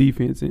plays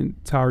defense in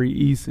Tari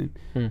Eason.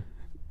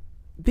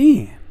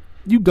 Then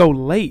you go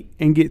late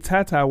and get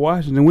Ty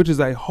Washington, which is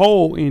a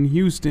hole in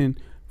Houston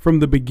from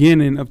the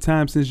beginning of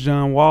time since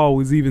John Wall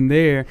was even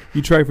there.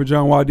 You trade for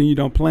John Wall, then you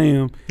don't play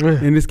him,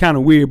 and it's kind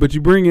of weird. But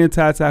you bring in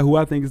Ty, who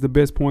I think is the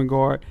best point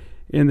guard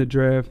in the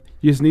draft.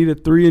 You just need a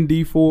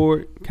 3-and-D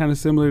forward, kind of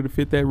similar to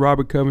fit that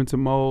Robert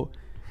Covington mold.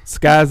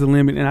 Sky's the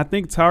limit. And I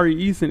think Tari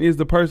Eason is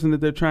the person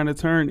that they're trying to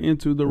turn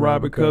into the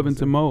Robert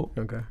Covington mold.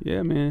 Okay.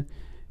 Yeah, man.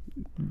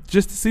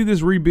 Just to see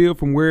this rebuild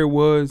from where it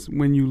was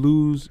when you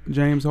lose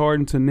James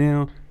Harden to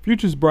now,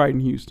 future's bright in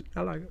Houston.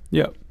 I like it.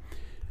 Yep.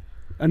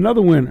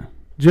 Another winner.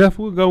 Jeff,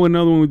 we'll go with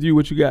another one with you.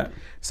 What you got?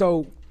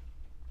 So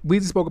we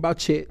just spoke about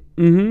Chet.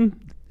 Mm-hmm.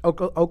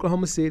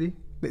 Oklahoma City.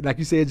 Like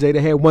you said, Jay,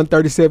 they had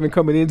 137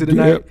 coming into the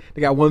night.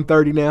 They got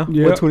 130 now,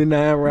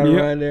 129 right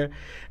around there.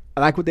 I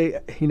like what they,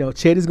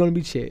 Chet is going to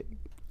be Chet.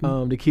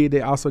 The kid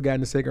they also got in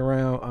the second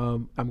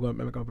round, I'm going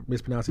to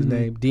mispronounce his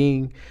name,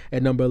 Dean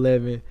at number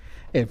 11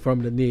 and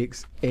from the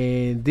Knicks.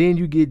 And then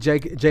you get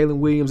Jalen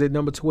Williams at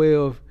number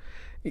 12.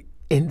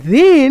 And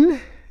then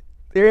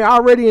they're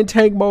already in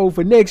tank mode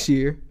for next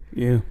year.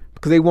 Yeah.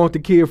 Because they want the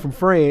kid from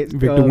France.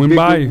 Victor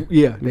Wembanyama.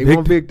 Yeah, they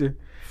want Victor.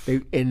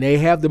 They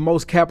have the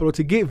most capital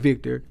to get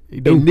Victor,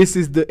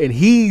 and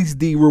he's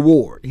the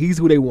reward. He's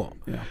who they want.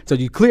 Yeah. So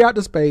you clear out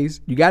the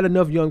space. You got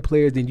enough young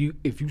players. Then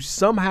if you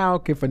somehow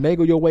can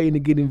finagle your way into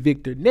getting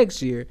Victor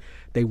next year,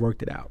 they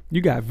worked it out.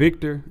 You got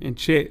Victor and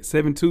Chet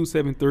 7'2",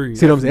 7'3".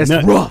 See what I'm saying?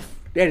 That's rough.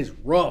 That is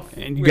rough.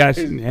 And you got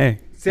 7'2",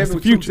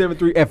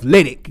 7'3",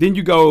 athletic. Then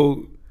you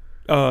go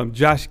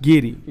Josh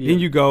Giddey. Then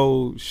you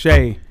go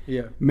Shea.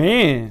 Yeah.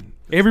 Man,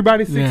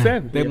 everybody's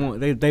 6'7".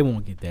 They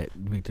won't get that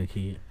Victor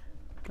kid.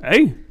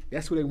 Hey,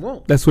 that's what they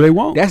want. That's what they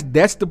want.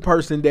 That's the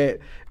person that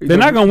they're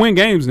not gonna win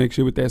games next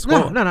year with that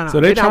squad. No. So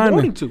they're trying not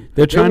wanting to.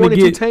 They're trying to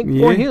get tank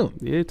for him.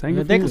 Yeah, tank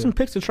for They him. got some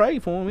picks to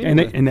trade for him.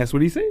 Anyway. And that's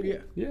what he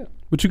said. Yeah.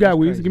 What you got,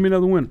 Weezy? Give me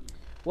another winner.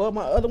 Well,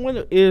 my other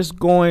winner is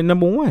going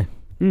number 1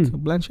 to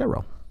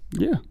Blanchero.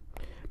 Yeah.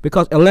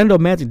 Because Orlando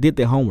Magic did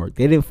their homework.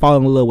 They didn't fall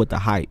in love with the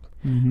hype.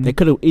 Mm-hmm. They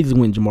could have easily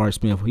went Jamar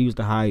Smith. He was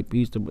the hype.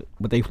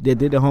 But they did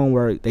their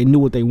homework. They knew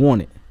what they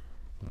wanted,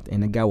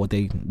 and they got what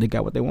they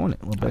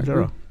wanted with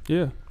Blanchero.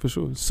 Yeah, for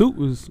sure. Suit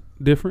was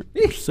different.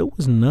 Suit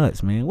was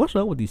nuts, man. What's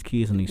up with these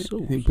kids in these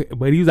suits?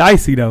 But he was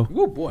icy though.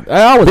 Oh boy,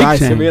 I was Big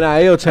icy. chain.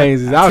 NIL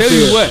chains is I'll out tell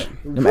there. you what.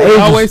 Them I ages.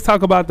 always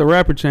talk about the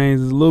rapper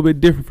chains is a little bit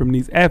different from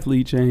these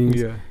athlete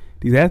chains. Yeah,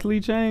 These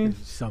athlete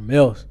chains. something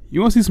else. You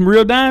want to see some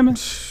real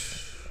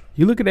diamonds?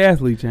 You look at the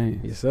athlete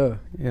chains. Yes, sir.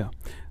 Yeah.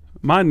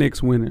 My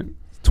next winner,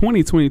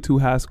 2022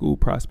 high school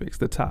prospects,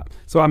 the top.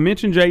 So I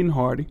mentioned Jaden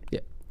Hardy.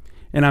 Yeah.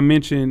 And I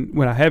mentioned,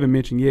 what I haven't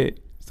mentioned yet,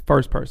 it's the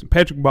first person,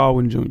 Patrick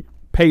Baldwin Jr.,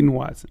 Peyton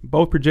Watson,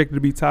 both projected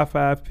to be top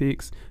 5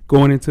 picks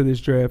going into this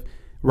draft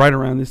right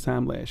around this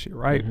time last year,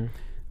 right? Mm-hmm.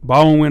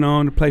 Baldwin went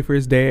on to play for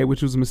his dad,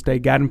 which was a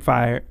mistake, got him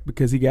fired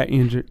because he got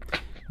injured.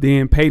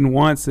 Then Peyton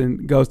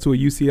Watson goes to a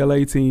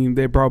UCLA team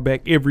that brought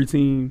back every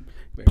team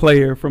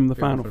player from the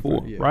Final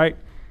Four, right?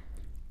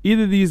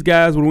 Either of these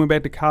guys would have went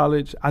back to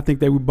college. I think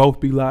they would both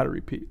be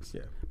lottery picks.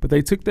 Yeah. But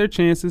they took their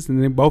chances,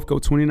 and they both go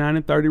 29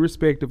 and 30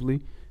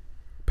 respectively.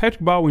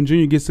 Patrick Baldwin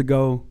Jr. gets to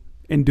go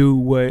and do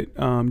what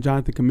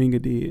Jonathan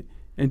Kuminga did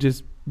and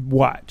just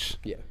watch.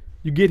 Yeah.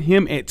 You get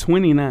him at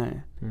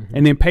 29,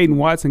 and then Peyton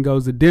Watson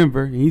goes to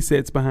Denver, and he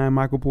sits behind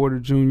Michael Porter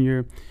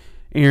Jr.,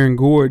 Aaron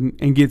Gordon,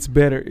 and gets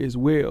better as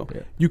well.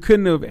 Yeah. You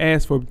couldn't have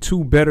asked for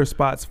 2 better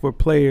spots for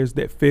players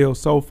that fell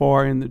so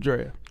far in the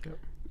draft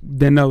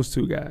than those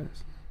 2 guys.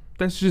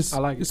 That's just,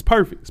 it's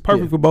perfect. It's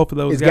perfect for both of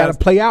those guys. It's got to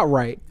play out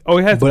right. Oh,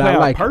 it has to play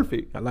out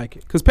perfect. I like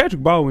it. Because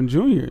Patrick Baldwin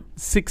Jr.,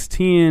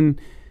 6'10",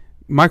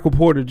 Michael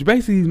Porter,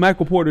 basically he's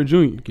Michael Porter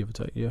Jr. Give or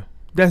take, yeah.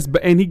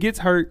 And he gets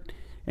hurt,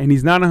 and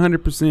he's not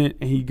 100%,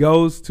 and he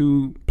goes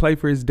to play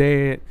for his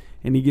dad,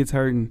 and he gets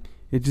hurt, and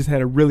it just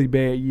had a really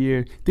bad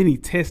year. Then he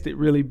tested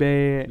really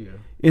bad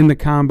in the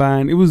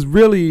combine. It was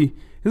really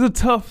it's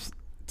a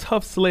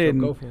tough sledding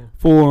Go for him.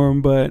 for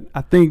him. But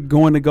I think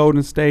going to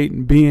Golden State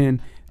and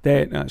being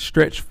that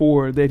stretch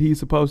forward that he's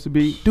supposed to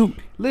be, dude.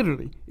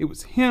 Literally, it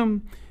was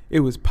him.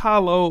 It was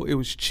Paolo. It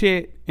was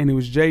Chet, and it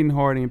was Jaden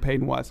Hardy and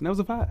Peyton Watson. That was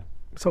a 5.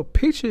 So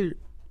picture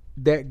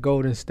that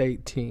Golden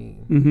State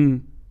team Mm-hmm.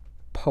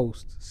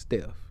 post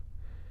Steph.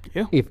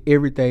 Yeah. If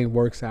everything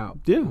works out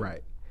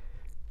right.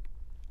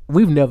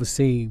 We've never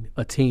seen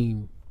a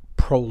team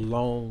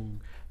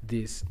prolong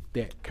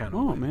that kind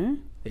of way.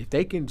 Man. If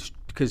they can,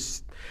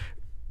 because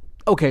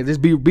let's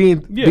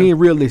being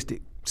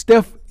realistic.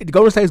 Steph,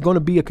 Golden State is going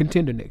to be a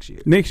contender next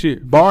year.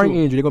 Barring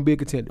injury, they're going to be a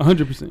contender.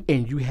 100%.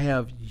 And you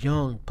have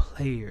young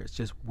players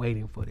just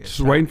waiting for their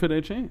Waiting for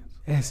their chance.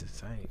 That's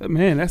insane.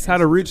 Man, that's how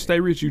the rich stay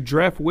rich. You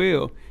draft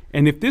well.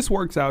 And if this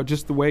works out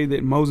just the way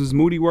that Moses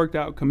Moody worked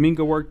out,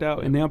 Kuminga worked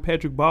out, and now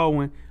Patrick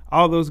Baldwin,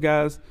 all those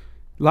guys,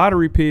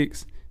 lottery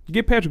picks, you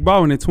get Patrick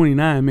Baldwin at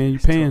 29, man, you're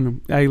paying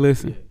him. Hey,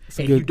 listen.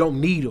 And you don't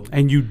need him.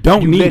 And you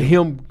don't need let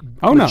him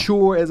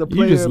mature as a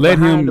player you just let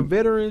behind him, the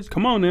veterans.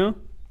 Come on now.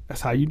 That's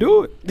how you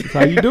do it. That's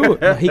how you do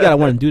it. He gotta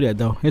want to do that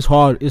though. It's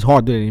hard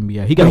to do it in the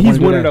NBA. He's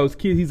one of those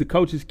kids. He's a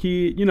coach's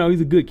kid. You know,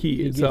 he's a good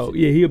kid. So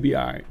he'll be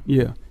all right.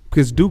 Yeah,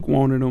 because Duke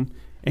wanted him,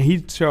 and he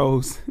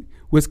chose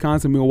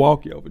Wisconsin,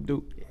 Milwaukee over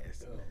Duke.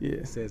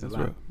 It says a lot.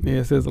 Right. Yeah,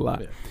 it says a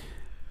lot. Yeah.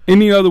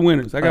 Any other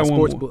winners? I got one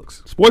more.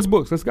 Sports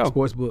books. Let's go.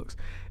 Sports books.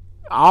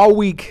 All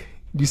week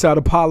you saw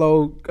the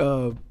Paulo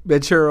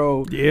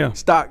Banchero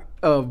stock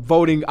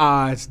voting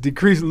odds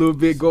decrease a little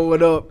bit,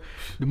 going up.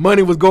 The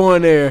money was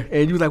going there,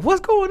 and you was like, "What's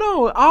going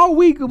on?" All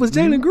week it was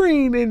Jalen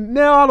Green, and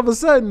now all of a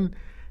sudden,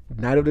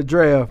 night of the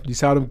draft, you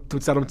saw them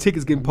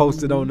tickets getting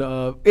posted on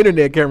the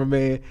internet,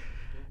 cameraman.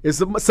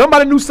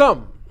 Somebody knew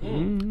something.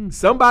 Mm-hmm.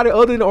 Somebody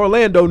other than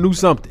Orlando knew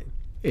something,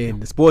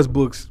 and the sports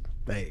books,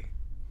 hey.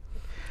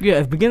 Yeah,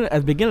 at the beginning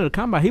of the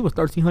combine, he was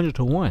 1,300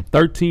 to 1.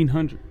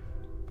 1,300,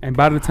 and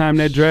by the time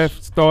that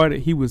draft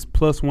started, he was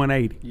plus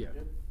 180. Yeah.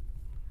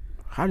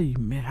 How did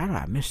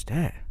I miss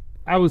that?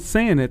 I was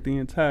saying that the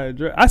entire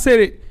draft. I said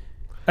it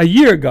a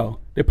year ago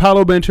that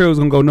Paolo Banchero was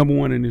gonna go number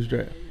 1 in this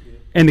draft,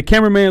 and the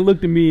cameraman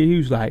looked at me and he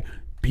was like,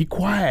 "Be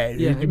quiet.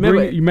 Yeah,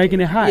 you're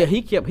making it hot." Yeah,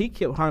 he kept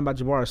hollering about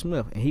Jabari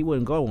Smith, and he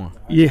wouldn't go on.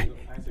 Yeah.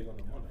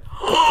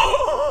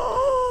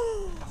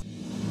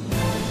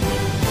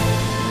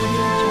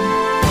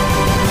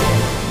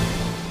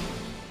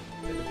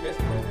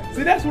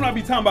 See, that's what I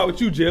be talking about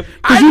with you, Jeff.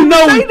 Because you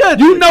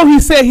know he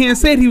said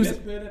he was.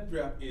 Best player in that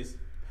draft is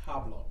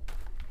Pablo.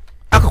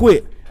 I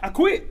quit.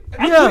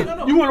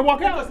 Yeah. You want to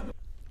walk out?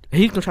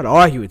 He's gonna try to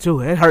argue it too.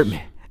 It hurt me.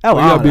 You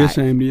gotta be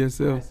ashamed of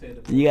yourself.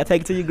 You gotta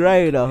take it to your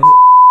grave though.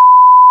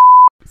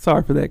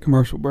 Sorry for that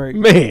commercial break.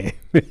 Man.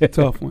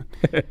 Tough one.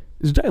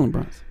 It's Jalen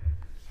Brunson.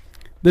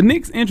 The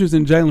Knicks' interest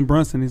in Jalen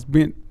Brunson has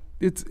been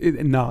it's ad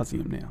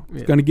nauseum now.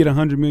 He's going to get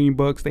 $100 million.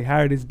 They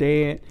hired his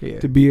dad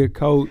to be a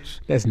coach.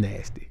 That's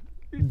nasty.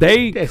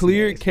 They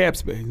cleared cap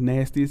space.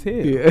 Nasty as hell.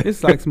 Yeah.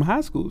 It's like some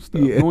high school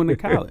stuff going to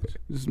college.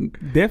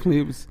 Definitely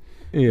it was.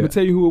 Yeah. Let me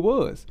tell you who it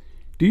was.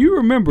 Do you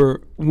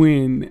remember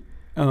when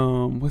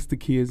what's the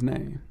kid's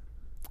name?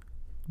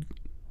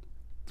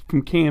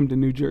 From Camden,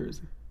 New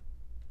Jersey.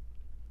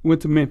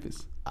 Went to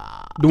Memphis.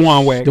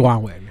 DeJuan Wagner.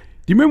 DeJuan Wagner.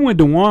 Do you remember when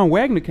DeJuan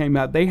Wagner came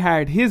out? They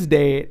hired his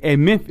dad at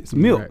Memphis.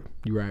 Milk.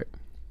 You're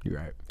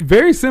right.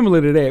 Very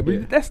similar to that,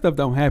 but that stuff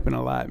don't happen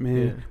a lot,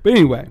 man. Yeah. But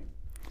anyway,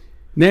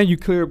 now you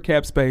clear up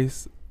cap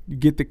space. You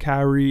get the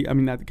you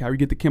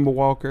get the Kemba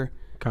Walker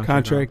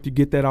contract. You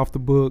get that off the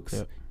books.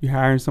 Yep. You're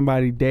hiring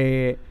somebody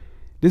dad.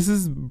 This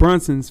is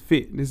Brunson's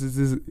fit.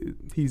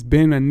 He's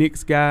been a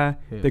Knicks guy.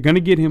 Yeah. They're gonna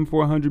get him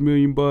for $100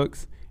 million,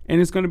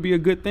 and it's gonna be a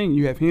good thing.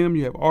 You have him.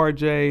 You have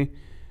RJ.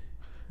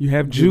 You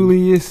have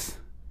Julius.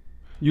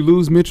 You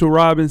lose Mitchell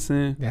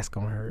Robinson. That's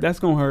gonna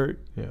hurt.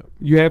 Yeah.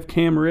 You have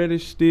Cam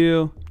Reddish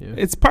still. Yeah.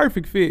 It's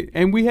perfect fit,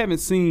 and we haven't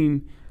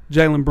seen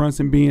Jalen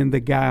Brunson being the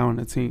guy on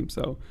the team.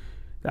 So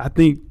I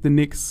think the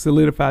Knicks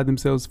solidified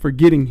themselves for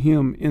getting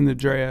him in the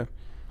draft.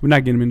 We're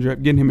not getting him in the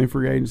draft, getting him in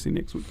free agency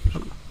next week.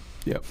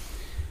 Yep.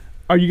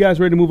 Are you guys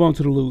ready to move on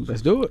to the losers?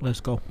 Let's do it.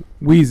 Let's go.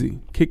 Weezy,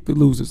 kick the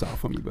losers off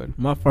for me, buddy.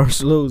 My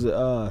first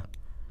loser,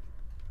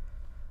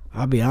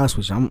 I'll be honest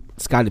with you, I'm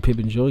Scottie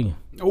Pippen Jr.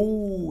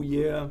 Oh,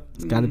 yeah.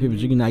 Scottie Pippen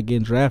Jr. not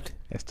getting drafted.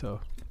 That's tough.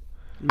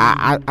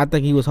 I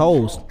think he was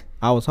hosed.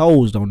 I was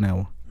hosed on that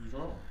one.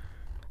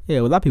 Yeah,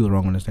 a lot of people were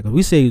wrong on this thing.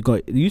 We say I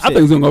thought he was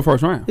going to go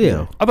first round.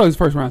 Yeah. I thought he was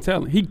first round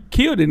talent. He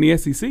killed in the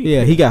SEC.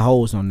 Yeah, he got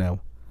hosed on that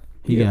one.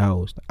 He got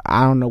hosed.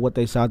 I don't know what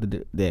they saw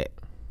that.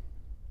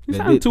 He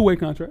signed a two-way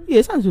contract. Yeah,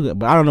 it sounds good,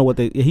 but I don't know what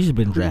they. He's just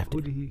been drafted.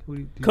 Who did he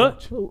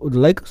Clutch. The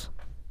Lakers.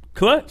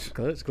 Clutch.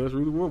 We're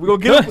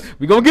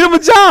gonna get him a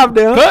job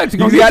now. Clutch,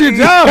 gonna get you a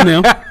job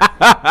now.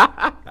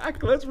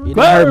 Clutch rule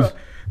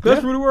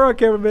the world,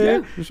 cameraman.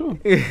 Yeah, for sure.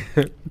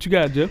 What you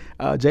got, Jeff?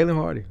 Jalen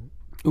Hardy.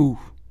 Ooh.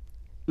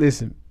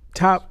 Listen,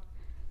 top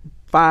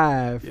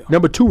 5,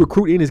 number 2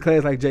 recruit in his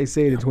class, like Jay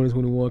said, in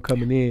 2021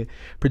 coming in.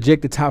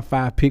 Projected top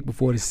 5 pick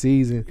before the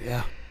season.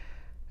 Yeah.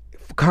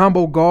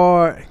 Combo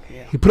guard.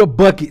 He put up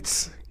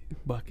buckets.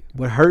 Bucket.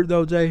 What hurt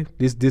though, Jay?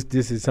 This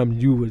is something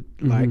you would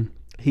like.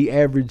 he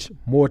averaged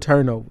more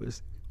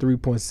turnovers,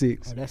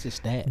 3.6, that's his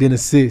stat. than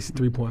assists,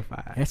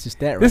 3.5. That's his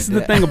stat right This is there.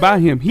 the thing about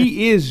him.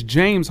 He is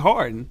James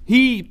Harden.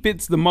 He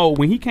fits the mold.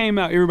 When he came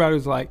out, everybody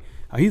was like,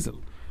 oh,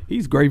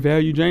 he's great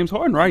value James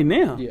Harden right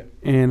now. Yeah.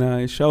 And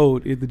it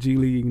showed at the G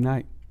League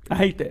Ignite. I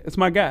hate that. It's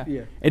my guy.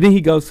 Yeah. And then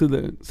he goes to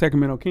the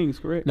Sacramento Kings,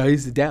 correct? No,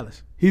 he's in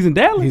Dallas. He's in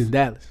Dallas? He's in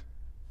Dallas.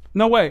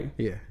 No way.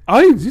 Yeah.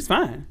 Oh, he's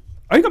fine.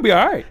 Oh, he going to be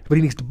all right. But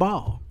he needs the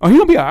ball. Oh, he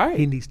going to be all right.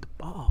 He needs the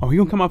ball. Oh, he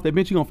going to come off that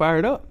bench. He going to fire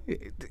it up.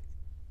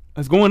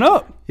 It's going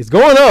up. It's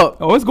going up.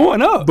 Oh, it's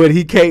going up. But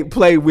he can't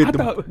play with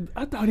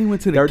I thought he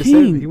went to the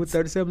 37. Kings. He went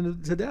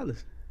 37 to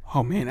Dallas.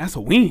 Oh, man, that's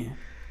a win.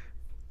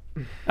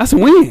 That's a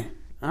win.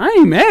 I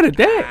ain't mad at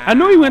that. I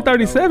know he went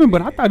 37,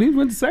 but I thought he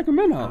went to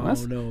Sacramento. I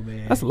don't know,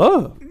 man. That's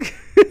love.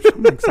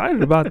 I'm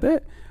excited about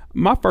that.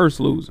 My first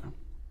loser,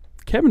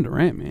 Kevin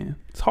Durant, man.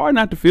 It's hard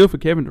not to feel for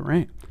Kevin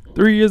Durant.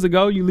 3 years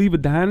ago, you leave a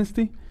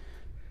dynasty,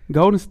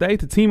 Golden State,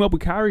 to team up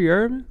with Kyrie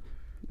Irving,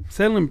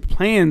 settling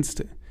plans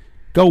to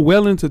go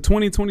well into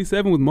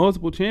 2027 with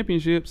multiple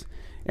championships.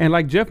 And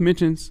like Jeff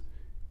mentions,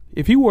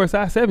 if he wore a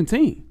size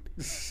 17,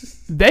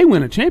 they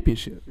win a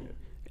championship.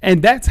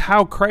 And that's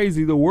how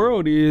crazy the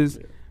world is,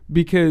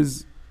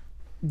 because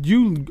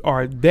you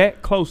are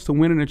that close to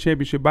winning a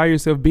championship by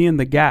yourself, being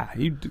the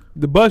guy,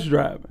 the bus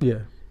driver.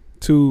 Yeah.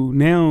 To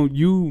now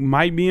you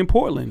might be in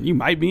Portland, you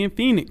might be in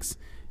Phoenix,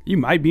 you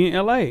might be in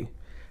LA.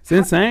 It's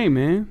insane,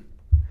 man.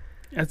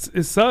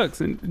 It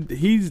sucks. And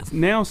he's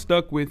now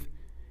stuck with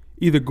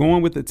either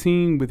going with a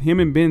team with him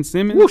and Ben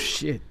Simmons. Oh,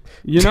 shit.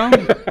 You know?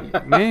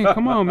 Man,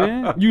 come on,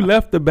 man. You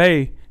left the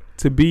Bay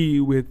to be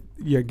with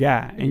your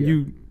guy,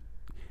 and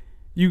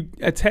you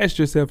attached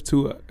yourself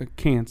to a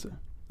cancer.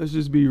 Let's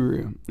just be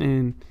real.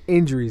 And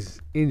Injuries.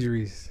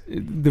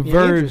 The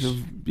verge of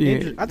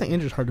I think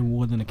injuries hurt him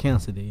more than the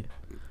cancer did.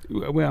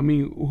 Well, I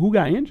mean, who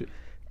got injured?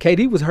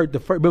 KD was hurt the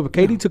first. Remember,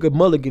 KD took a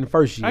mulligan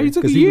first year. He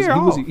took a year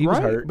off, right? Was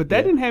hurt. But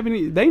that didn't have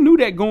any. They knew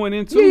that going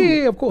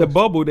into of course. the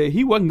bubble that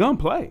he wasn't gonna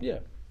play. Yeah.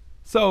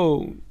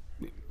 So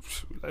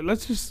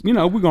let's just we're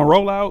gonna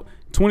roll out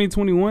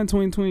 2021,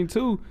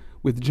 2022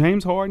 with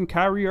James Harden,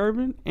 Kyrie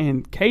Irving,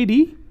 and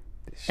KD.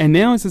 And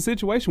now it's a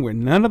situation where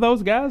none of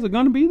those guys are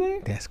going to be there.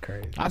 That's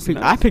crazy. I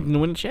picked him to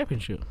win the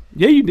championship.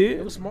 Yeah, you did.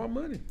 It was smart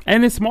money.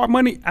 And it's smart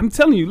money. I'm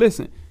telling you,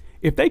 listen,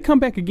 if they come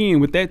back again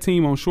with that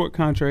team on short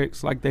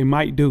contracts like they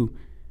might do,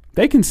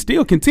 they can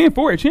still contend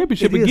for a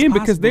championship again,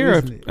 because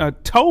they're a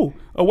toe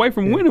away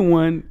from winning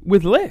one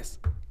with less.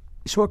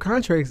 Short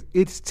contracts,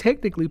 it's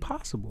technically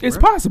possible. It's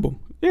right? possible.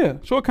 Yeah.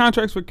 Short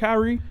contracts for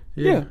Kyrie.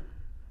 Yeah.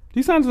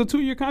 He signs a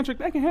 2-year contract.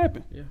 That can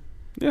happen.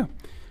 Yeah.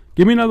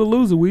 Give me another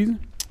loser, Weezy.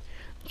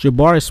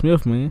 Jabari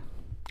Smith, man.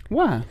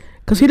 Why?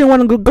 Because he didn't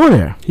want to go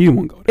there. He didn't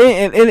want to go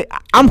there. And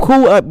I'm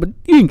cool, but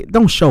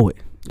don't show it.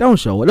 Don't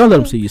show it. Don't let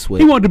him see you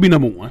sweat. He wanted to be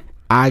number one.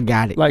 I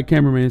got it. Like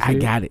cameraman said. I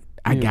got it.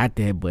 I got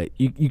that, but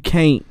you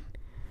can't.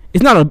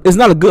 It's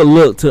not a good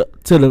look to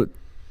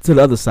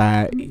the other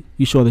side.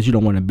 You show that you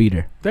don't want to be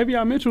there.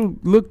 Davion Mitchell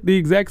looked the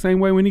exact same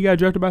way when he got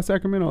drafted by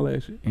Sacramento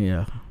last year.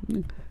 Yeah.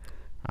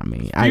 I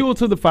mean, fuel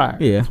to the fire.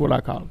 Yeah. That's what I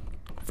call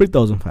it. Free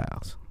throws and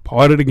fouls.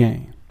 Part of the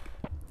game.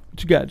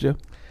 What you got, Jeff?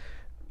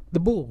 The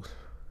Bulls.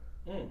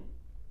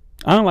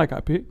 I don't like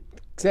our pick.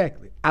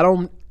 Exactly. I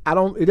don't.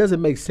 It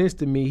doesn't make sense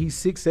to me. He's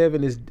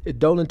 6'7", is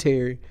Dolan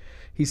Terry.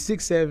 He's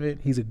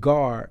 6'7". He's a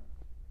guard.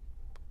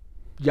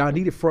 Y'all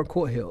needed front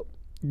court help.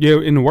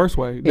 Yeah, in the worst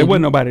way. There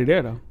wasn't nobody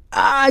there though.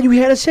 You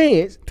had a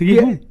chance. To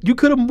get who? You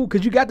could have moved,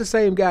 because you got the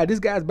same guy. This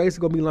guy's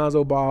basically gonna be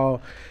Lonzo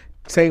Ball.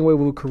 Same way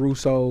with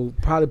Caruso.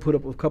 Probably put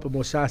up a couple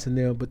more shots in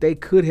them, but they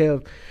could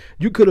have.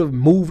 You could have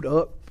moved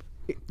up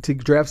to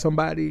draft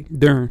somebody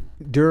during,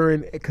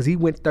 because he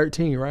went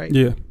 13, right?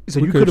 Yeah. So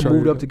you could have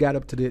moved up to got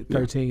up to the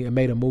 13 and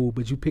made a move,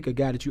 but you pick a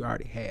guy that you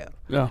already have.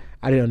 Yeah.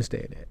 I didn't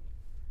understand that.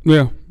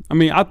 Yeah. I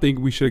mean, I think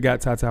we should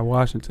have got Ty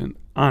Washington,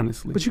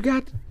 honestly. But you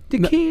got the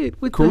kid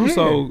with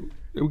Caruso. the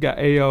hair. We got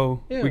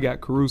AO. Yeah. We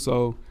got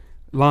Caruso,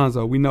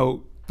 Lonzo. We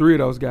know 3 of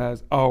those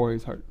guys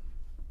always hurt.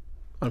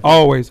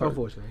 Always hurt.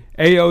 Unfortunately.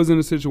 AO's in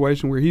a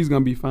situation where he's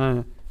going to be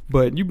fine.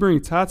 But you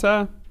bring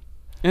Ty,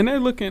 and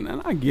they're looking,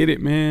 and I get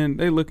it, man.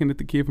 They're looking at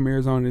the kid from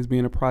Arizona as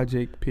being a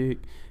project pick.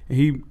 And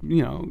he,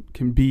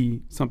 can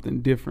be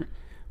something different.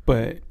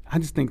 But I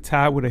just think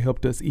Ty would have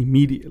helped us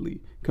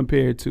immediately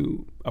compared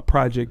to a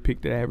project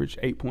pick that averaged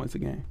 8 points a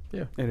game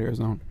at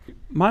Arizona.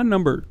 My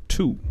number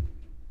 2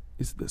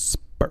 is the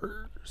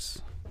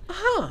Spurs.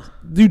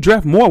 You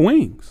draft more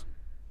wings.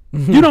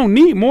 You don't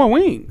need more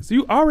wings.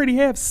 You already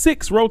have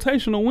 6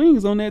 rotational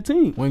wings on that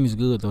team. Wings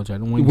good though,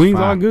 Jack. Wings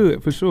are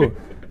good for sure.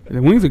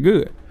 The wings are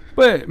good.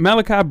 But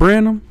Malachi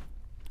Branham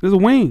is a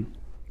wing.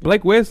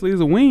 Blake Wesley is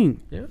a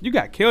wing. Yeah. You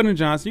got Keldon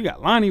Johnson. You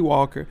got Lonnie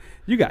Walker.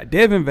 You got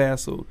Devin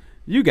Vassell.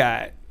 You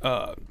got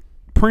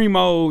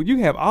Primo. You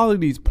have all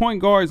of these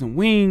point guards and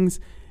wings,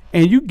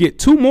 and you get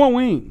 2 more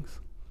wings.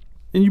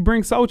 And you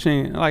bring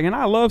Sochan. And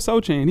I love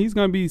Sochan. He's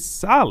going to be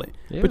solid.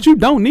 Yeah. But you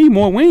don't need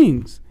more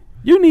wings.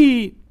 You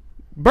need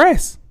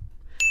breasts.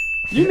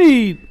 You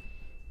need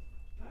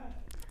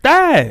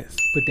thighs.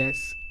 But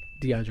that's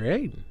DeAndre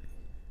Ayton.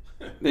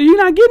 You're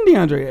not getting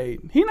DeAndre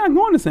Ayton. He's not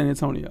going to San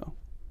Antonio.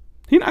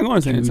 He's not going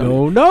to San Antonio. You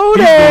don't know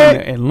He's that.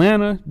 going to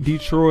Atlanta,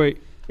 Detroit.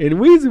 And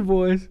Weezy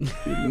boys.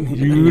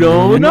 You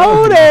don't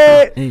know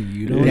that.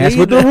 You don't That's need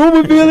what the that.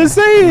 rumor mill is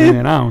saying.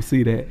 Man, I don't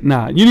see that.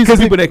 Nah, you need some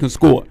people that can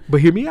score.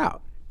 But hear me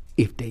out.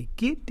 If they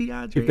get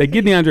DeAndre, If they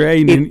get DeAndre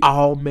Ayton, it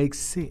all makes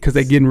sense. because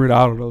they're getting rid of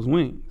all of those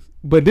wings.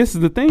 But this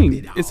is the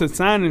thing. It's a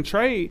sign and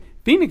trade.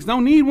 Phoenix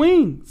don't need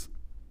wings.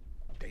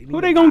 Who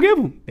they going to give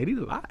them? They need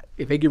a lot.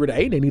 If they get rid of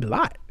Ayton, they need a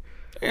lot.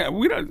 Yeah,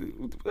 we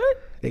don't. What?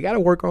 They got to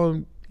work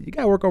on. You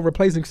got to work on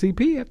replacing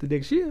CP after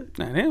next year.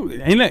 Nah,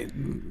 ain't that,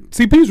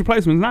 CP's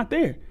replacement is not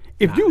there.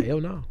 Hell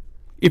no.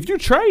 If you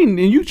trading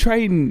and you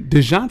trading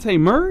DeJounte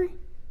Murray,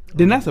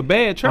 then that's a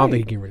bad trade. I don't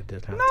think he get rid of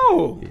this time.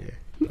 No. Yeah.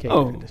 He can't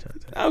No. get rid of this time.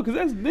 No,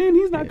 because then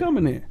he's not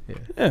coming there.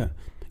 Yeah.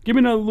 Give me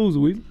another loser,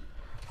 Weezy.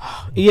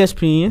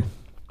 ESPN.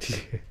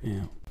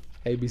 Yeah.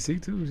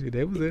 ABC too. Shit,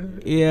 they was there.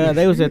 Yeah,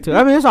 they was there too.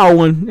 I mean, it's all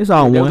one. It's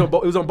all It one.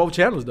 was on both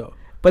channels though.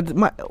 But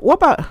what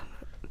about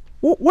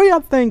what y'all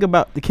think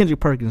about the Kendrick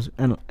Perkins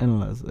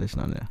analysis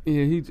on there?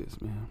 Yeah, he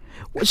just, man.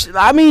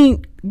 I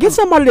mean, get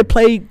somebody that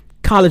played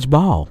college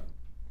ball.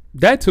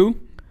 That too.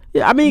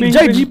 Yeah, I mean,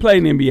 he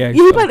played in the NBA. Yeah,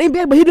 he played in the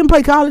NBA, but he didn't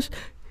play college.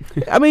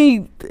 I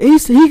mean, he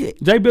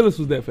Jay Billis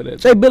was there for that.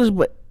 Jay Billis,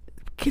 but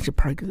Kendrick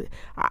Perkins.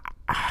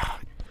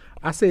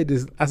 I said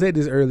this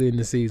earlier in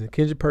the season.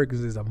 Kendrick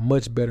Perkins is a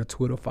much better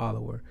Twitter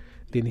follower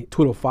than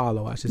Twitter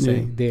follow, I should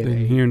say,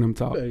 than hearing them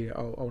talk.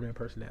 On their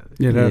personality.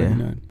 Yeah, that ain't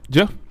nothing.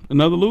 Jeff,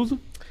 another loser?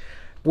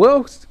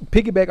 Well,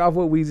 piggyback off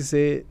what Weezy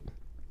said,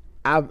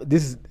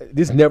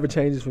 this never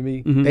changes for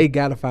me. Mhm. They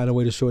got to find a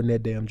way to shorten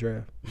that damn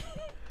draft.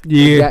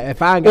 Yeah.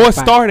 If I ain't Or got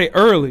start it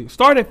early.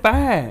 Start at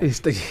 5.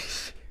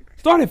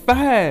 Start at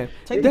 5.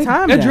 Take the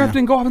time That down. draft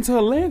didn't go off until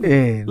 11.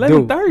 Man,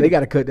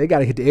 11:30. dude, they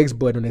gotta hit the X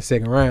button on that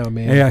second round,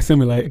 man. Yeah,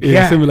 simulate the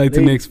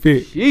Golly. next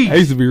pick. Sheesh. That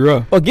used to be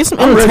rough. Or get some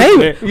I'm ready for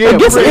entertainment. that. Yeah, or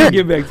get I'm ready to some,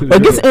 get back to the or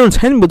get draft. some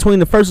entertainment between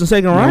the first and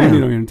second No, we round. need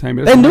no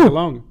entertainment. They That's gonna do. take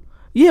longer.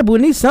 Yeah, but we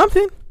need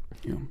something.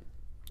 Yeah.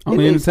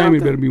 Only needs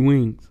entertainment something. better be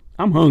wings.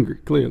 I'm hungry,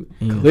 clearly.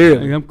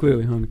 Clearly. I'm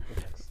clearly hungry.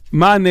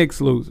 My next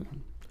loser,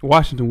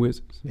 Washington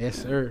Wizards.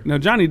 Yes, sir. Now,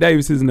 Johnny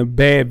Davis isn't a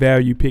bad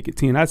value pick at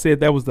 10. I said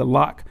that was the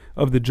lock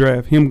of the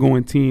draft, him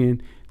going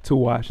 10 to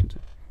Washington.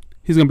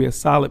 He's going to be a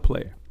solid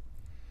player.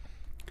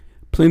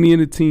 Plenty of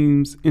the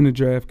teams in the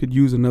draft could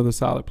use another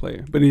solid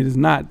player, but it is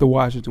not the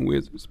Washington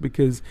Wizards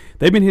because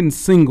they've been hitting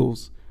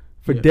singles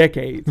for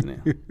decades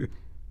now.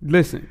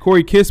 Listen,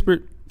 Corey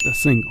Kispert, a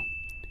single.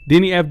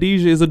 Denny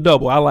Avdija is a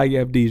double. I like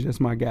Avdija. That's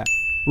my guy.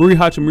 Rui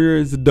Hachimura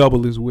is a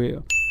double as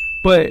well.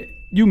 But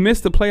you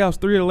missed the playoffs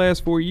 3 of the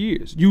last 4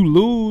 years. You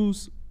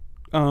lose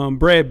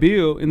Brad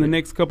Beal in the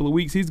next couple of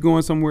weeks. He's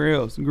going somewhere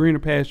else. Greener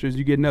pastures.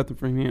 You get nothing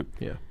from him.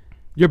 Yeah.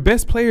 Your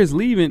best player is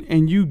leaving,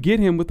 and you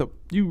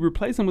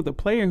replace him with a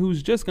player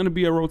who's just going to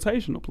be a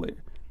rotational player.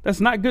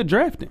 That's not good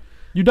drafting.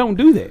 You don't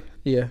do that.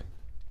 Yeah.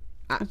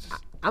 I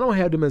don't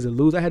have them as a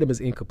loser. I had them as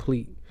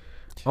incomplete.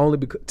 Only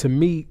because, to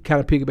me, kind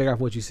of piggyback off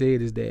what you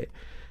said, is that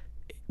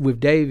with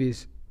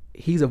Davis,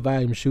 he's a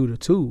volume shooter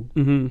too.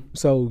 Mm-hmm.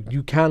 So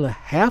you kind of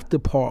have to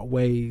part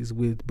ways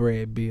with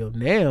Brad Beal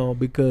now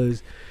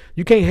because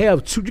you can't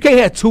have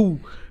two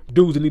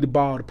dudes that need the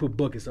ball to put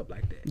buckets up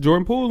like that.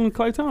 Jordan Poole and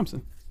Klay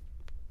Thompson.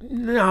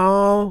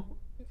 No,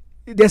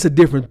 that's a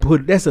different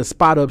put. That's a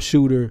spot up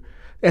shooter.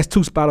 That's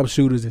 2 spot up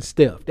shooters and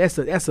Steph.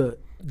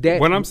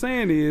 What I'm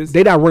saying is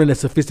they not running a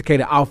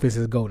sophisticated offense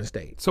as Golden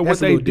State. So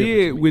That's what a they little different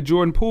did to me. with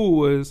Jordan Poole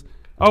was,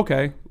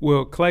 okay,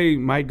 well, Klay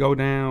might go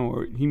down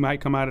or he might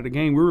come out of the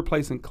game. We're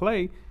replacing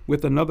Klay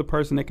with another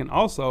person that can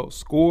also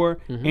score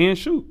and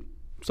shoot.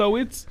 So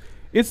it's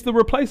the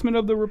replacement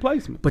of the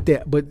replacement.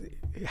 But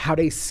how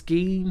they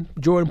scheme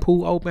Jordan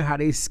Poole open, how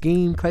they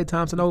scheme Klay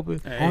Thompson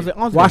open. Washington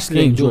Washington scheme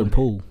ain't doing Jordan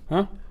Poole.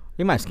 Huh?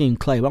 They might scheme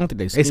Clay, but I don't think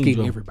they They scheme scheme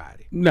Jordan.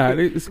 everybody. Nah,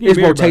 It's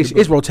rotation.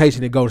 It's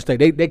rotation at Golden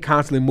State. They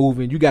constantly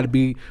moving. You got to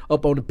be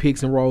up on the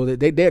picks and roll.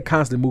 They're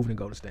constantly moving in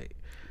Golden State.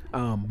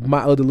 My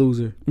other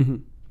loser,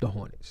 the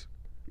Hornets.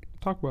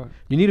 Talk about it.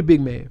 You need a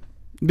big man.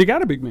 They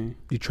got a big man.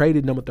 You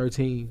traded number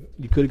 13.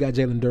 You could have got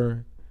Jalen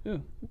Duren. Yeah.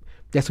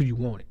 That's who you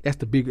wanted. That's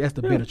the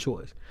better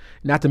choice.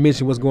 Not to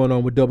mention what's going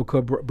on with double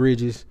cup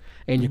Bridges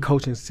and your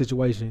coaching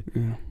situation.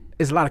 Yeah.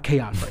 It's a lot of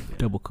chaos right now.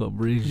 Double cup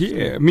bridge.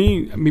 Yeah, I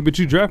mean, but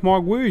you draft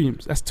Mark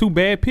Williams. That's 2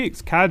 bad picks.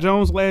 Kai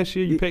Jones last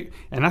year you picked,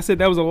 and I said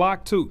that was a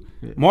lock too.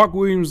 Yeah. Mark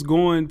Williams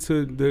going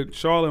to the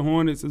Charlotte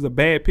Hornets is a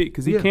bad pick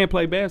because he can't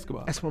play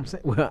basketball. That's what I'm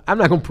saying. Well, I'm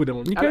not gonna put him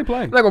on. You can't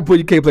play. I'm not gonna put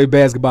you can't play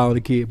basketball on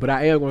the kid, but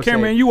I am gonna say.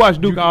 Cameron, you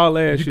watched Duke all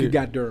last year. You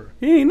got Durham.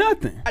 He ain't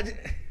nothing.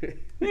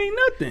 He ain't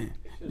nothing.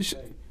 He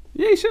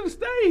should have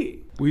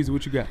stayed. Weezy,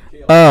 what you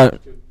got?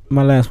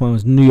 My last one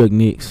was New York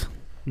Knicks.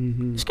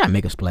 Mm-hmm. Just gotta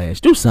make a splash.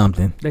 Do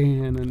something. They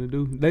ain't had nothing to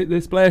do. Their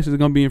splash is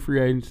gonna be in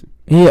free agency.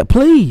 Yeah,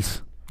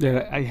 please.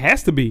 Yeah, it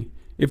has to be.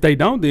 If they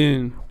don't,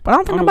 then But I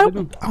don't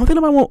think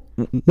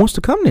nobody wants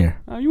to come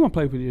there. You want to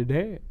play for your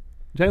dad.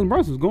 Jalen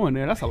Brunson's going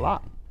there. That's a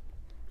lot.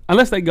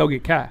 Unless they go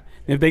get Kai.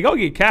 And if they go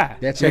get Kai,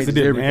 That changes that's a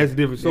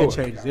different story. That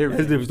changes everything.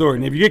 That's a different story.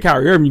 And if you get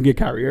Kyrie Irving, you get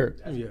Kyrie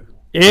Irving. Yeah.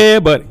 Yeah,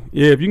 buddy.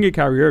 Yeah, if you can get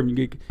Kyrie Irving,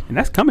 and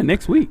that's coming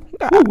next week.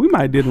 Ooh, we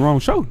might have did the wrong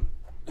show.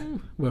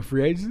 What,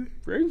 free agency?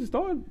 Free agency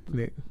started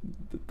the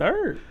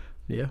 3rd.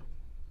 Yeah.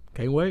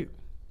 Can't wait.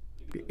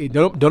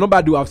 Don't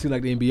nobody do obviously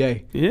like the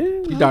NBA. Yeah.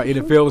 You thought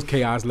NFL was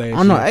chaos last year.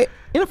 I know.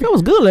 NFL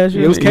was good last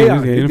year. It was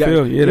chaos. Yeah,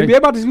 NFL, yeah, NBA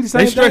about to be the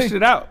same they stretched thing.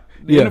 it out.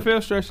 The Yeah.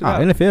 NFL stretched it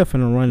out. NFL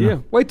finna run. Yeah.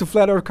 Wait till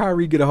Flat Earth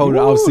Kyrie get a hold Ooh,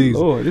 of the offseason.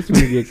 Lord, this is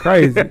going to get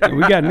crazy. And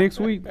we got next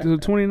week, the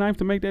 29th,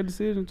 to make that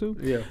decision, too.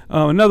 Yeah.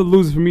 Another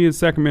loser for me is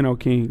Sacramento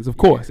Kings, of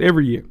course,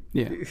 every year.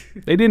 Yeah.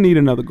 They didn't need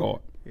another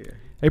guard. Yeah.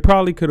 They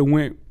probably could have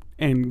went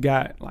and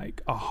got,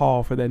 like, a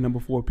haul for that number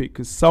 4 pick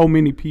because so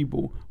many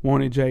people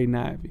wanted Jaden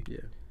Ivey. Yeah.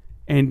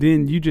 And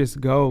then you just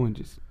go and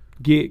just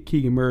get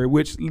Keegan Murray,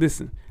 which,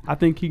 listen, I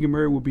think Keegan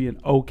Murray will be an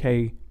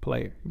okay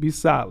player. He'll be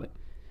solid.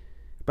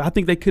 But I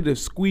think they could have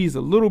squeezed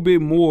a little bit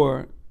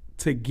more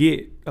to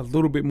get a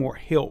little bit more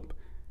help.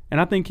 And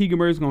I think Keegan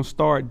Murray's going to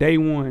start day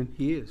one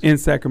He is. in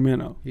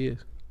Sacramento. He is.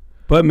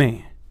 But,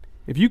 man,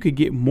 if you could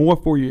get more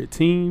for your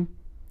team,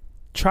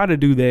 try to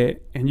do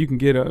that, and you can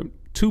get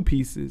 2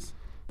 pieces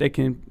that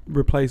can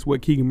replace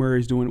what Keegan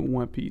Murray's doing with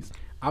 1 piece.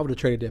 I would have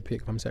traded that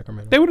pick if I'm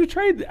Sacramento. They would have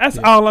traded. That's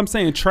all I'm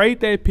saying. Trade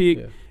that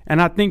pick,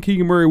 and I think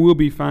Keegan Murray will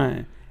be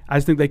fine. I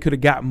just think they could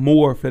have got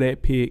more for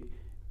that pick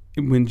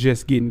when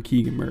just getting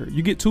Keegan Murray.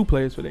 You get 2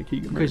 players for that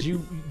Keegan Murray.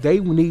 Because they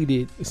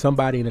needed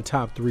somebody in the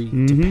top 3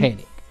 to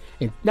panic.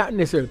 And not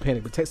necessarily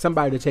panic, but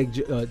somebody to take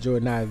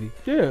Jordan Ivey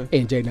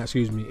and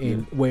Jaden,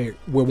 and where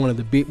one of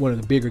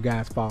the bigger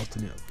guys falls to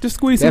them. Just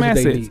squeeze That's some what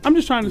they assets. need. I'm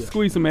just trying to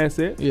squeeze some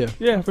assets.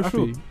 Yeah, for I sure.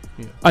 feel you.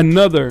 Yeah.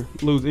 Another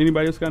loser.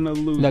 Anybody else got another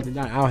loser? Nothing.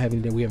 I don't have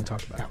anything we haven't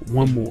talked about. Got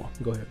one more.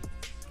 Go ahead.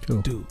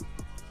 Cool. Dude.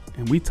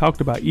 And we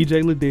talked about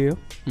E.J. Liddell.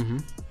 Mm-hmm.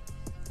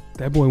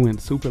 That boy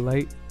went super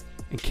late.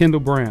 And Kendall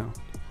Brown.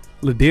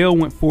 Liddell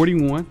went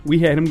 41. We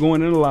had him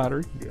going in the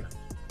lottery. Yeah.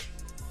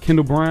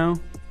 Kendall Brown,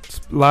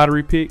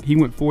 lottery pick, he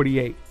went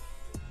 48.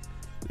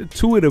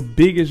 2 of the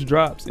biggest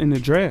drops in the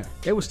draft.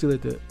 They were still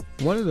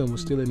one of them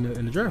was still in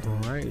the draft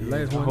room, right? The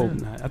last I one. hope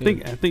there. not.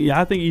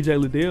 I think E.J.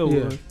 Liddell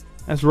Yeah. was.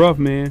 That's rough,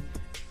 man.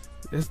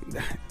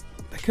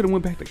 They could have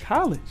went back to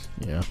college.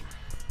 Yeah.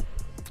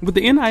 With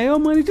the NIL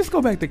money, just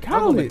go back to I'm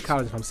college. going back to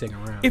college if I'm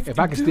second round. If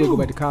I can still go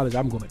back to college,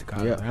 I'm going back to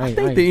college. Yeah. I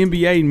think the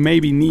NBA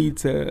maybe need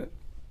to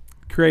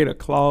create a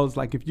clause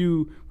like if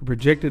you were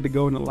projected to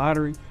go in the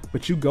lottery,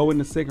 but you go in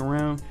the second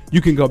round,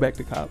 you can go back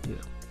to college. Yeah.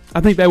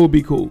 I think that would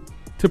be cool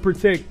to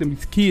protect them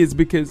kids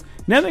because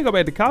now they go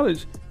back to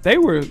college. They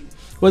were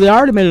Well, they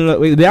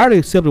already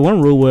accepted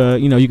one rule where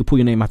you can pull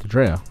your name out the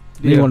draft.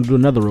 Then you want to do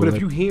another rule. But if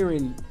you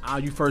hearing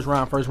you first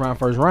round,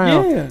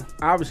 yeah.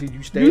 obviously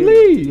you stay. You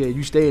leave. Yeah,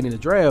 you staying in the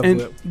draft. And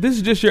but this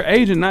is just your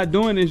agent not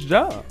doing his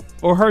job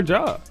or her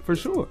job for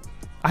sure.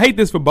 I hate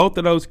this for both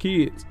of those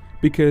kids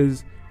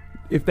because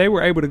if they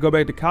were able to go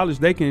back to college,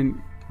 they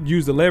can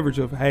use the leverage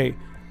of, hey,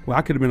 well,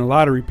 I could have been a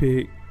lottery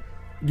pick.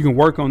 You can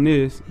work on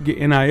this, get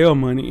NIL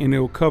money, and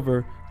it'll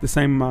cover the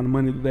same amount of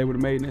money that they would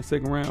have made in that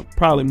second round,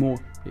 probably more.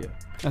 yeah,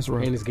 That's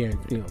right. and it's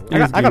guaranteed. I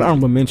got an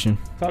honorable mention.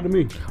 Talk to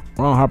me.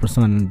 Ron Harper's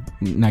son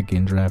not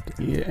getting drafted.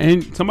 Yeah,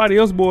 and somebody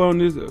else boy on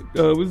this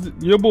was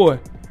your boy,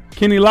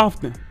 Kenny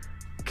Lofton.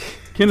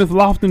 Kenneth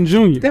Lofton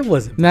Jr. That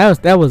wasn't. No,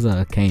 that was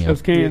a Cam. That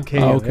was Cam. Yeah,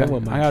 Cam. Oh, That okay.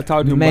 wasn't my I gotta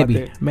talk to him Maybe.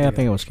 about that. Maybe I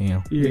think it was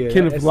Cam. Yeah, Yeah,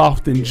 Kenneth that's-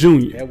 Lofton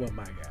Jr. That wasn't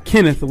my guy.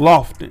 Kenneth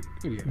Lofton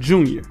Yeah.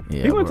 Jr.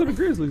 Yeah, He went bro. to the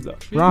Grizzlies though.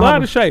 He's a Ron lot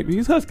Harper- of shape.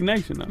 He's Husky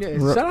Nation though. Yeah,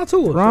 shout out to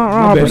him. Ron My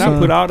Harper's bad. I son.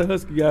 put all the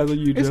Husky guys on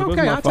you. It's Jeff. That's okay.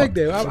 my I'll fault. take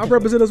that. I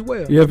represent us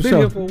well. Yeah, I've for been sure.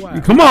 here for a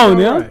while. Come on All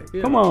now. right,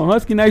 yeah. Come on.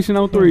 Husky Nation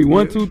on 3. Yeah.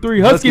 1, 2, 3.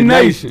 Husky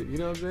Nation. You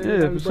know what I'm saying?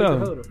 Yeah, Happy for birthday, sure.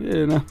 Huddle.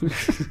 Yeah,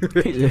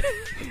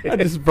 no. I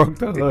just broke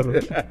the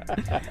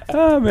huddle.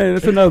 Oh, man.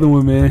 That's another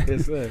one, man.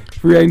 Yes, sir.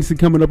 Free agency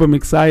coming up. I'm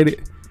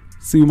excited.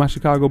 See what my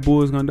Chicago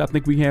Bulls going to do. I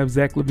think we have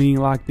Zach LaVine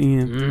locked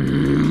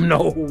in.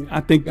 No. I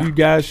think you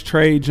guys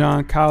trade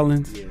John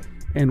Collins Yeah.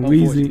 and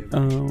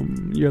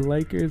Weezy. Your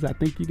Lakers, I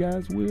think you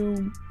guys will.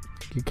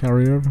 Get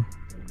Kyrie Irving.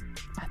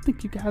 I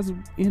think you guys will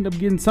end up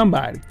getting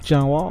somebody.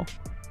 John Wall.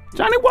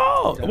 Johnny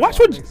Wall. Watch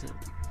what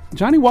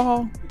Johnny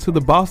Wall to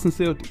the Boston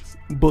Celtics.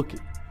 Book it.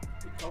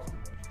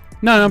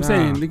 No, I'm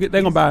saying they're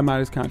going to buy him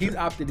out of his He's contract.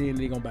 opted in.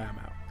 They're gonna buy him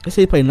out. They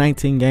say he played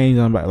 19 games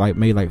on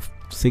made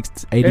 6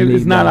 to 8 It's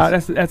league not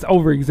dollars. that's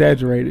over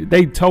exaggerated.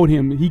 They told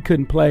him he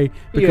couldn't play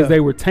because Yeah. they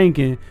were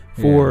tanking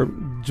for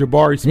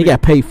Jabari And Smith. he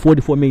got paid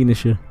 $44 million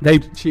this year. They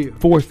Chill.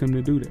 forced him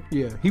to do that.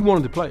 Yeah, he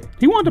wanted to play.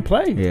 He wanted to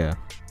play. Yeah,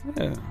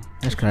 Yeah.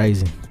 that's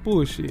crazy. It's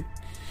bullshit.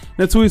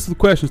 Now, tweet us the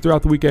questions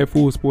throughout the week at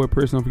Full Sport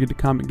Press. Don't forget to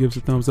comment, give us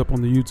a thumbs up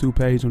on the YouTube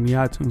page, on the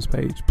iTunes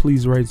page.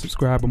 Please rate and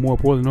subscribe, but more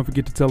importantly, don't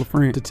forget to tell a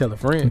friend. To tell a And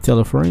friend. tell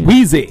a friend.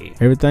 Weezy,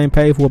 Everything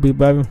paid for, big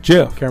baby.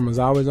 Jeff, Camera's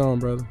always on,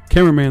 brother.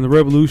 Cameraman, The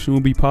Revolution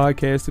will be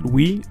podcasted.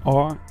 We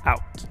are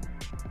out.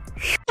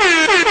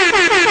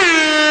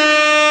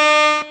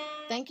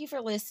 Thank you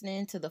for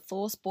listening to the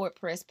Full Sport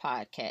Press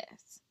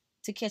podcast.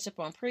 To catch up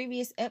on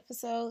previous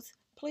episodes,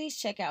 please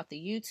check out the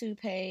YouTube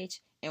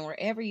page and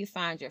wherever you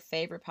find your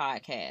favorite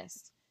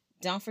podcast.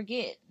 Don't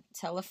forget,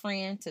 tell a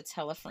friend to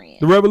tell a friend.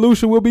 The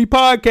Revolution will be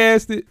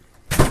podcasted.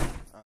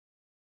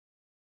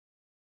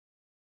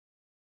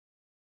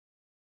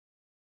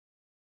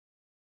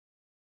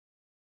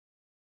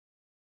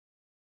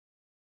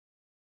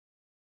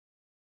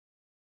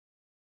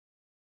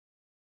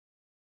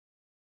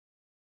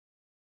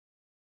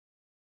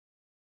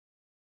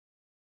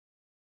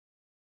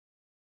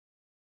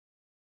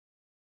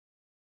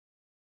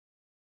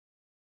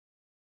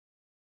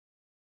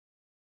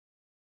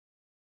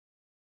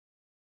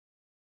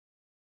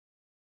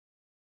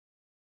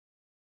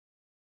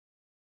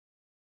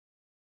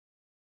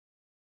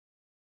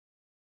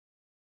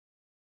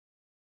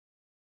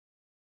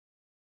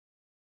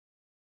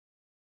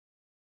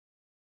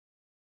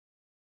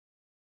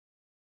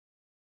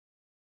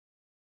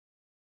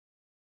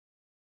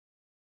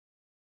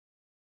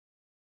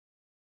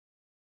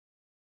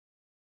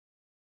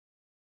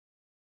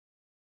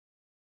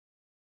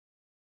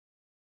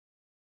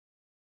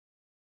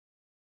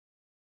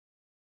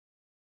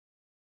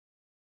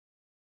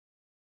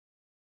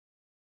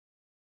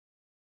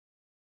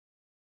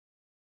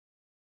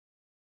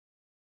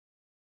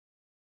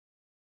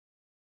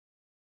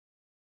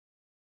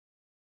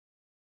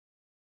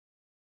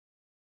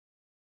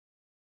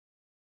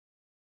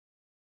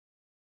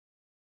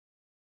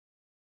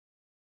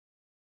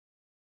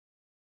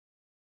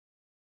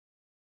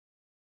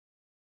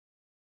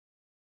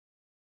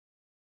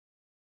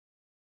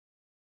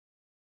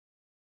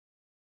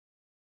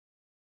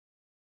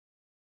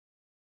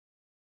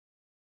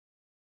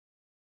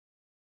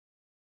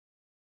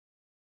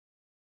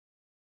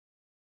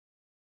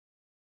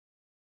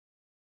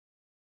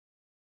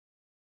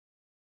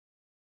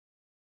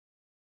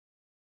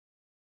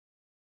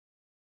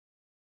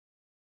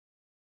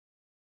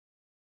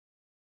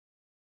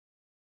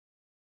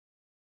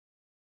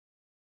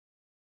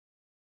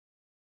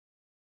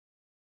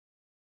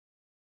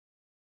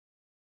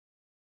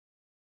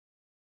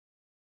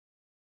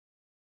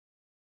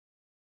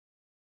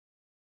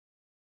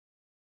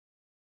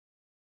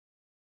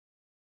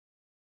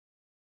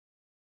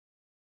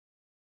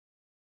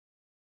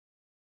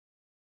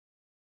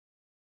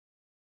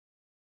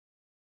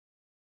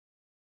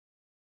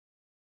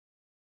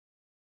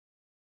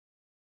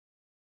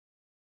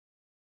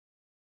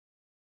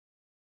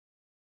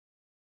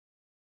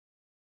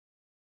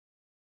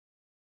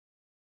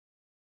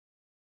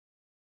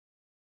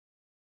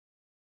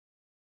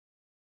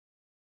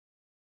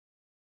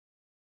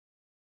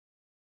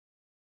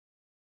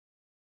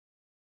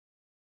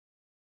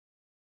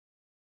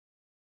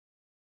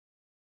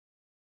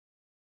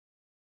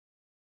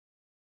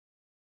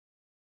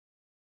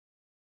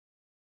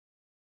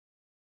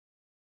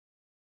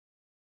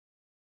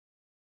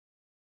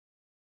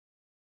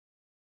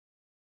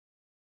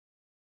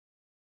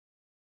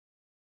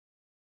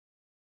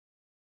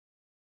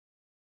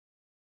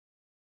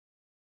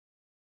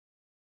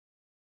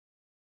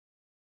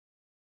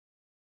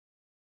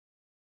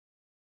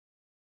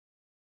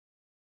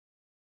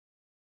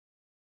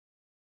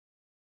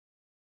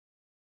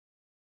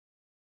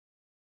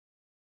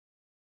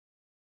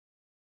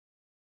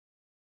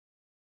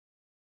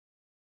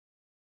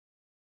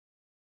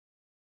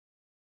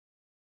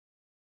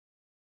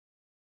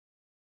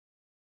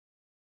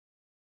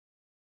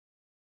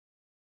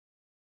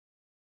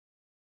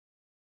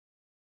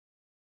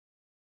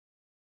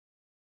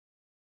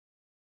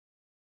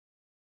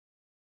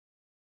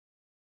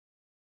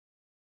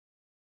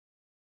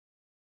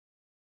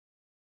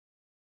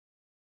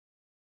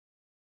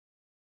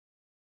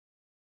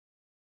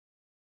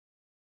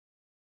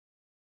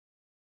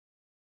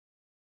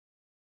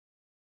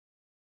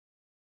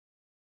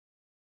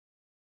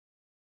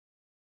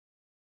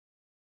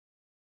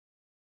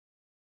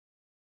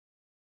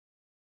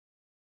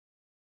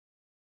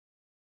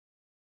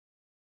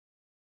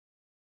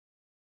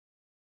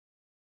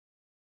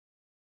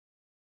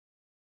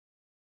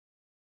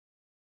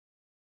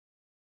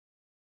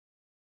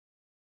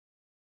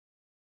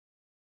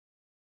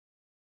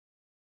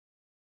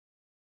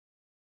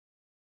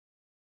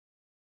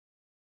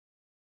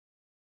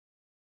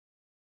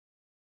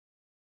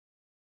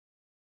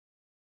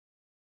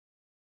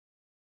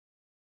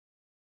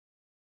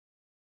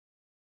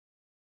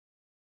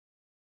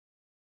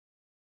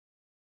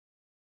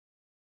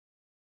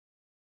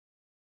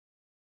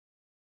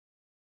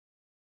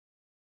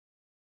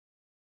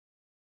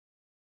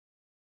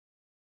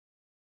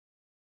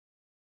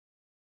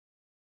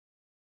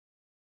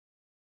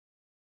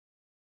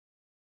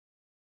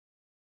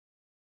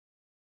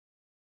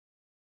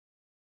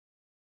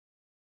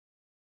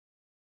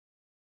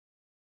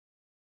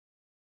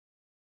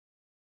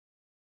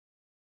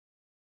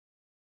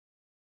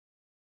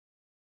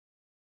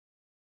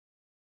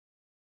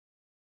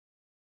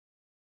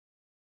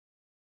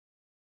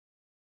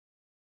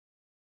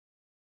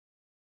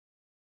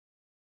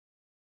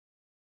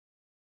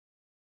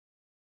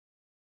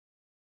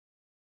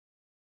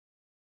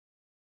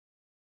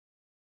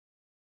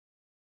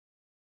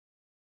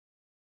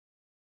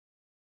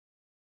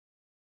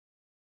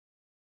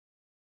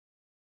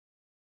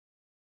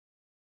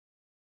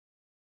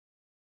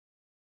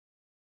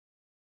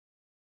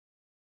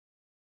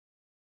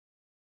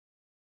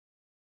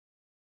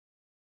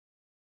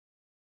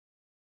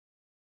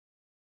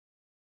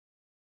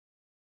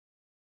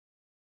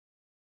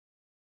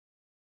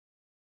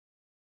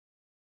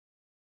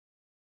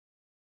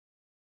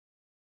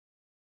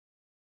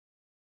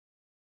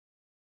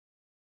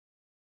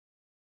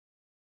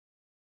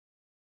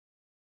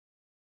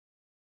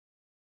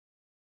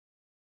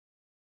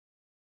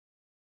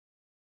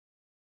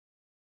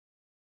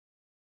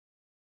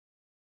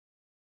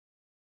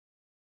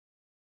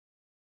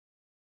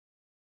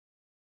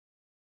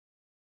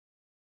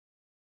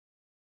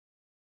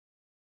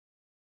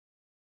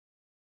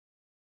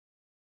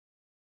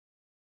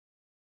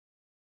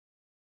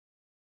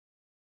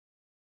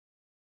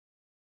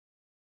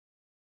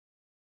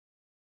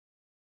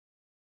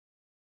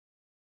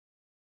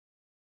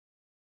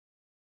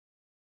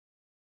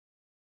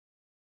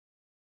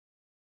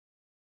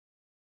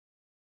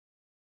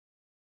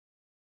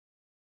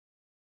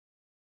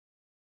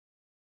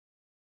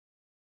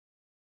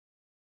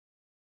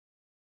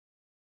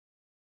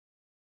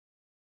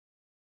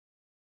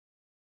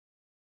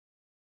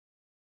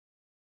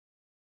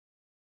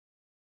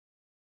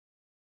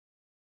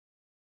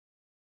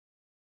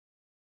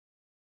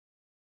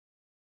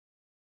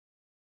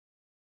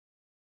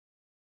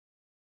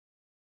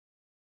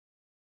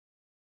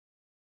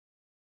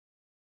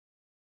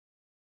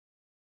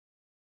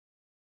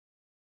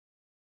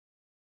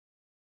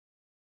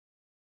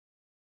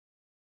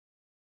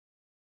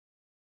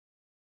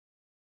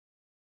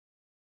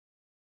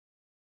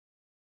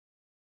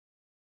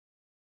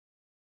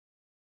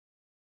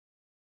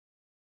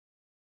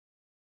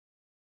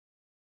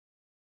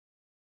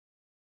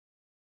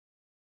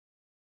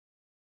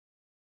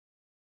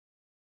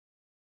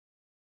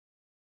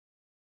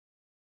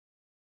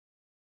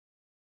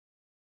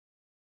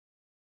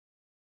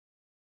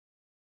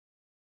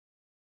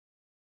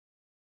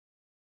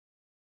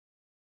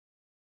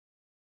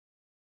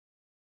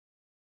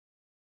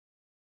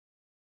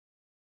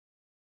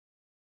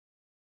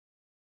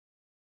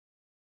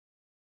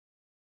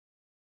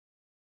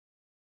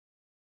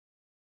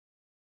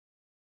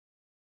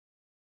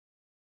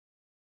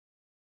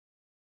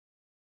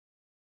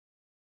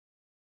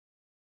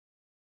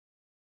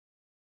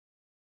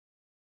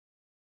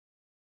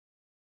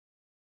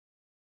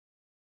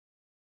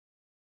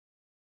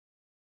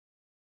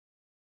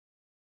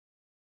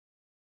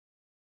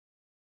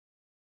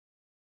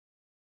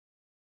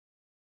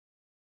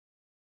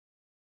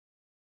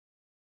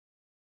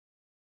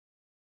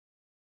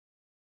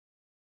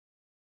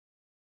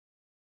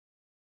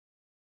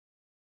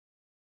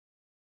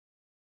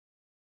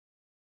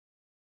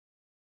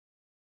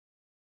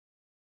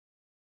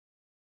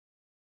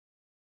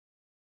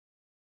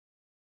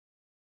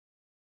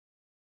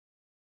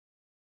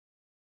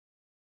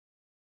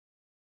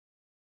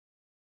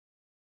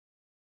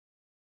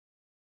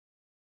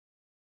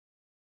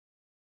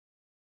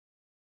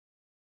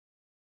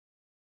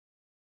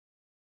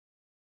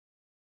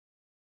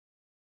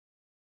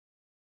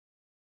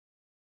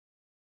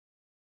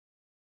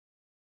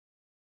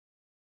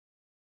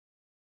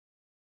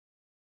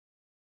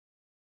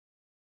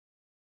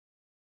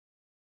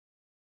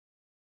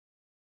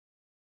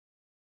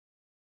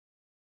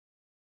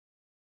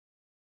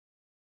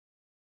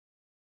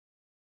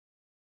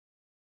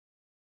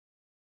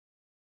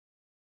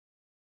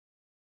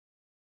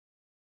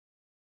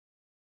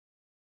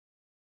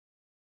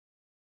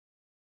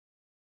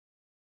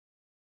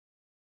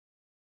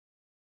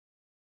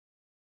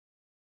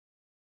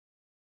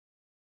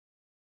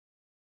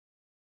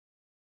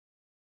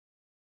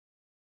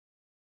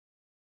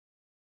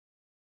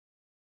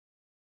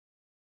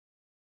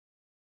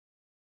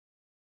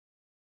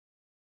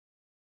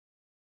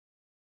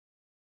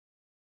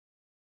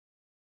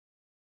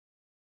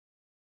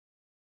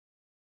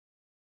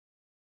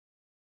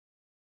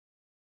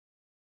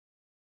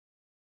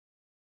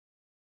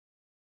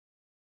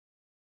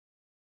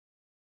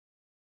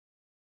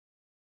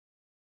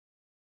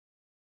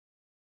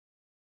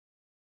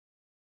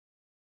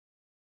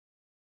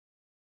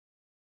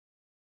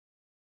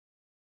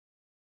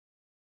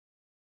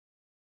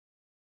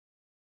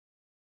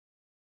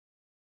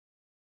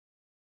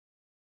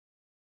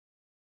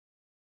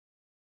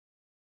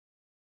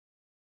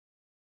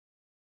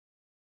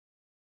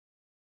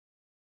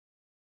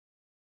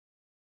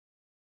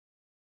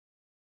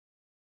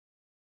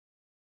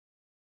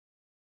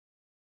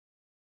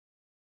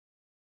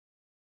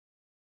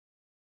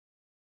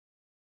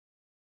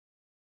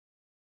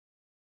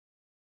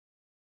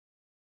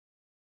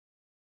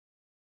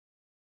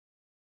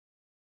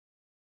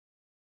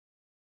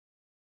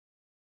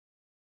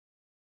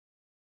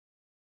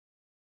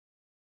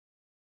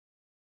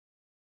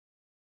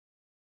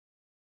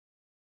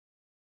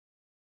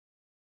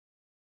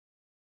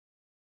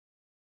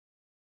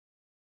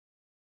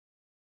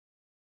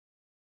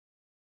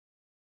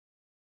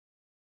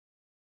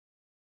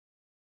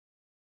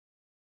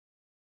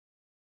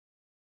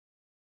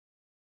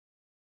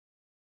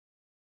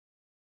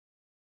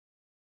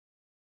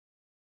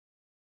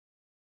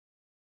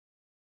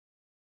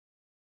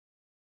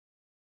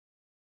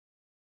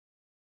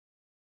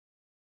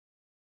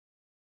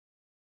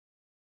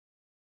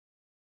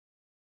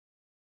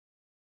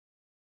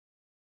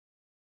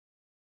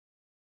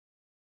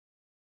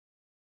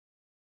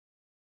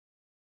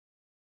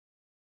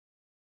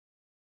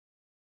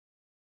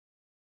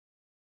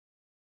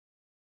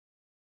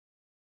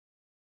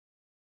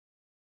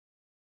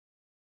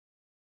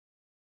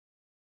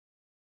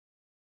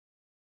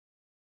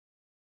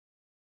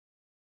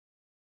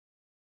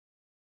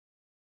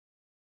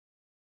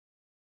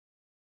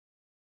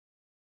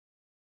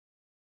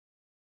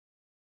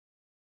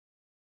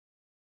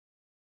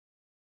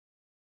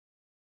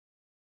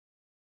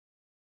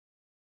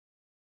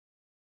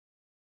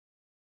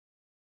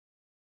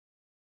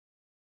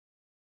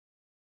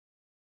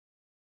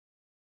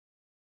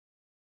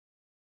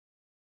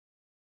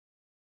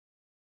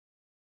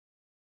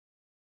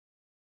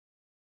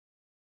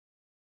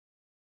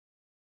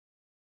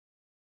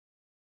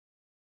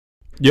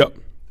 Yep.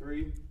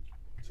 3,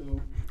 2,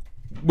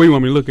 What do you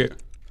want me to look at?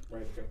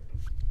 right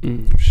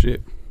there.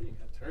 Shit. You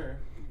got turn.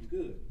 You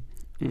good.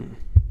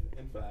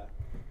 And 5,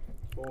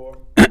 4,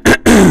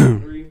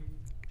 3,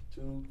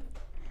 2,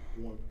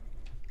 1.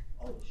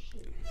 Oh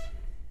shit.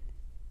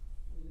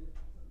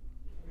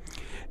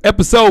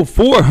 Episode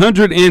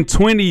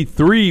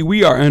 423,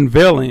 we are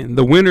unveiling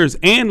the winners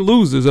and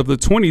losers of the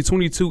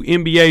 2022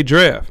 NBA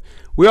draft.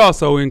 We're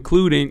also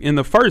including in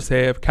the first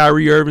half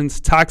Kyrie Irving's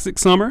toxic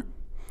summer,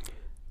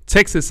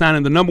 Texas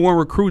signing the number 1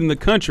 recruit in the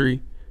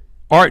country,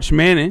 Archie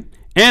Manning,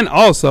 and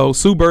also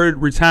Sue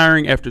Bird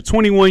retiring after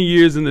 21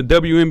 years in the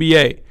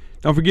WNBA.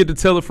 Don't forget to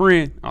tell a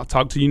friend. I'll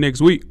talk to you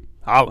next week.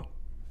 Holla.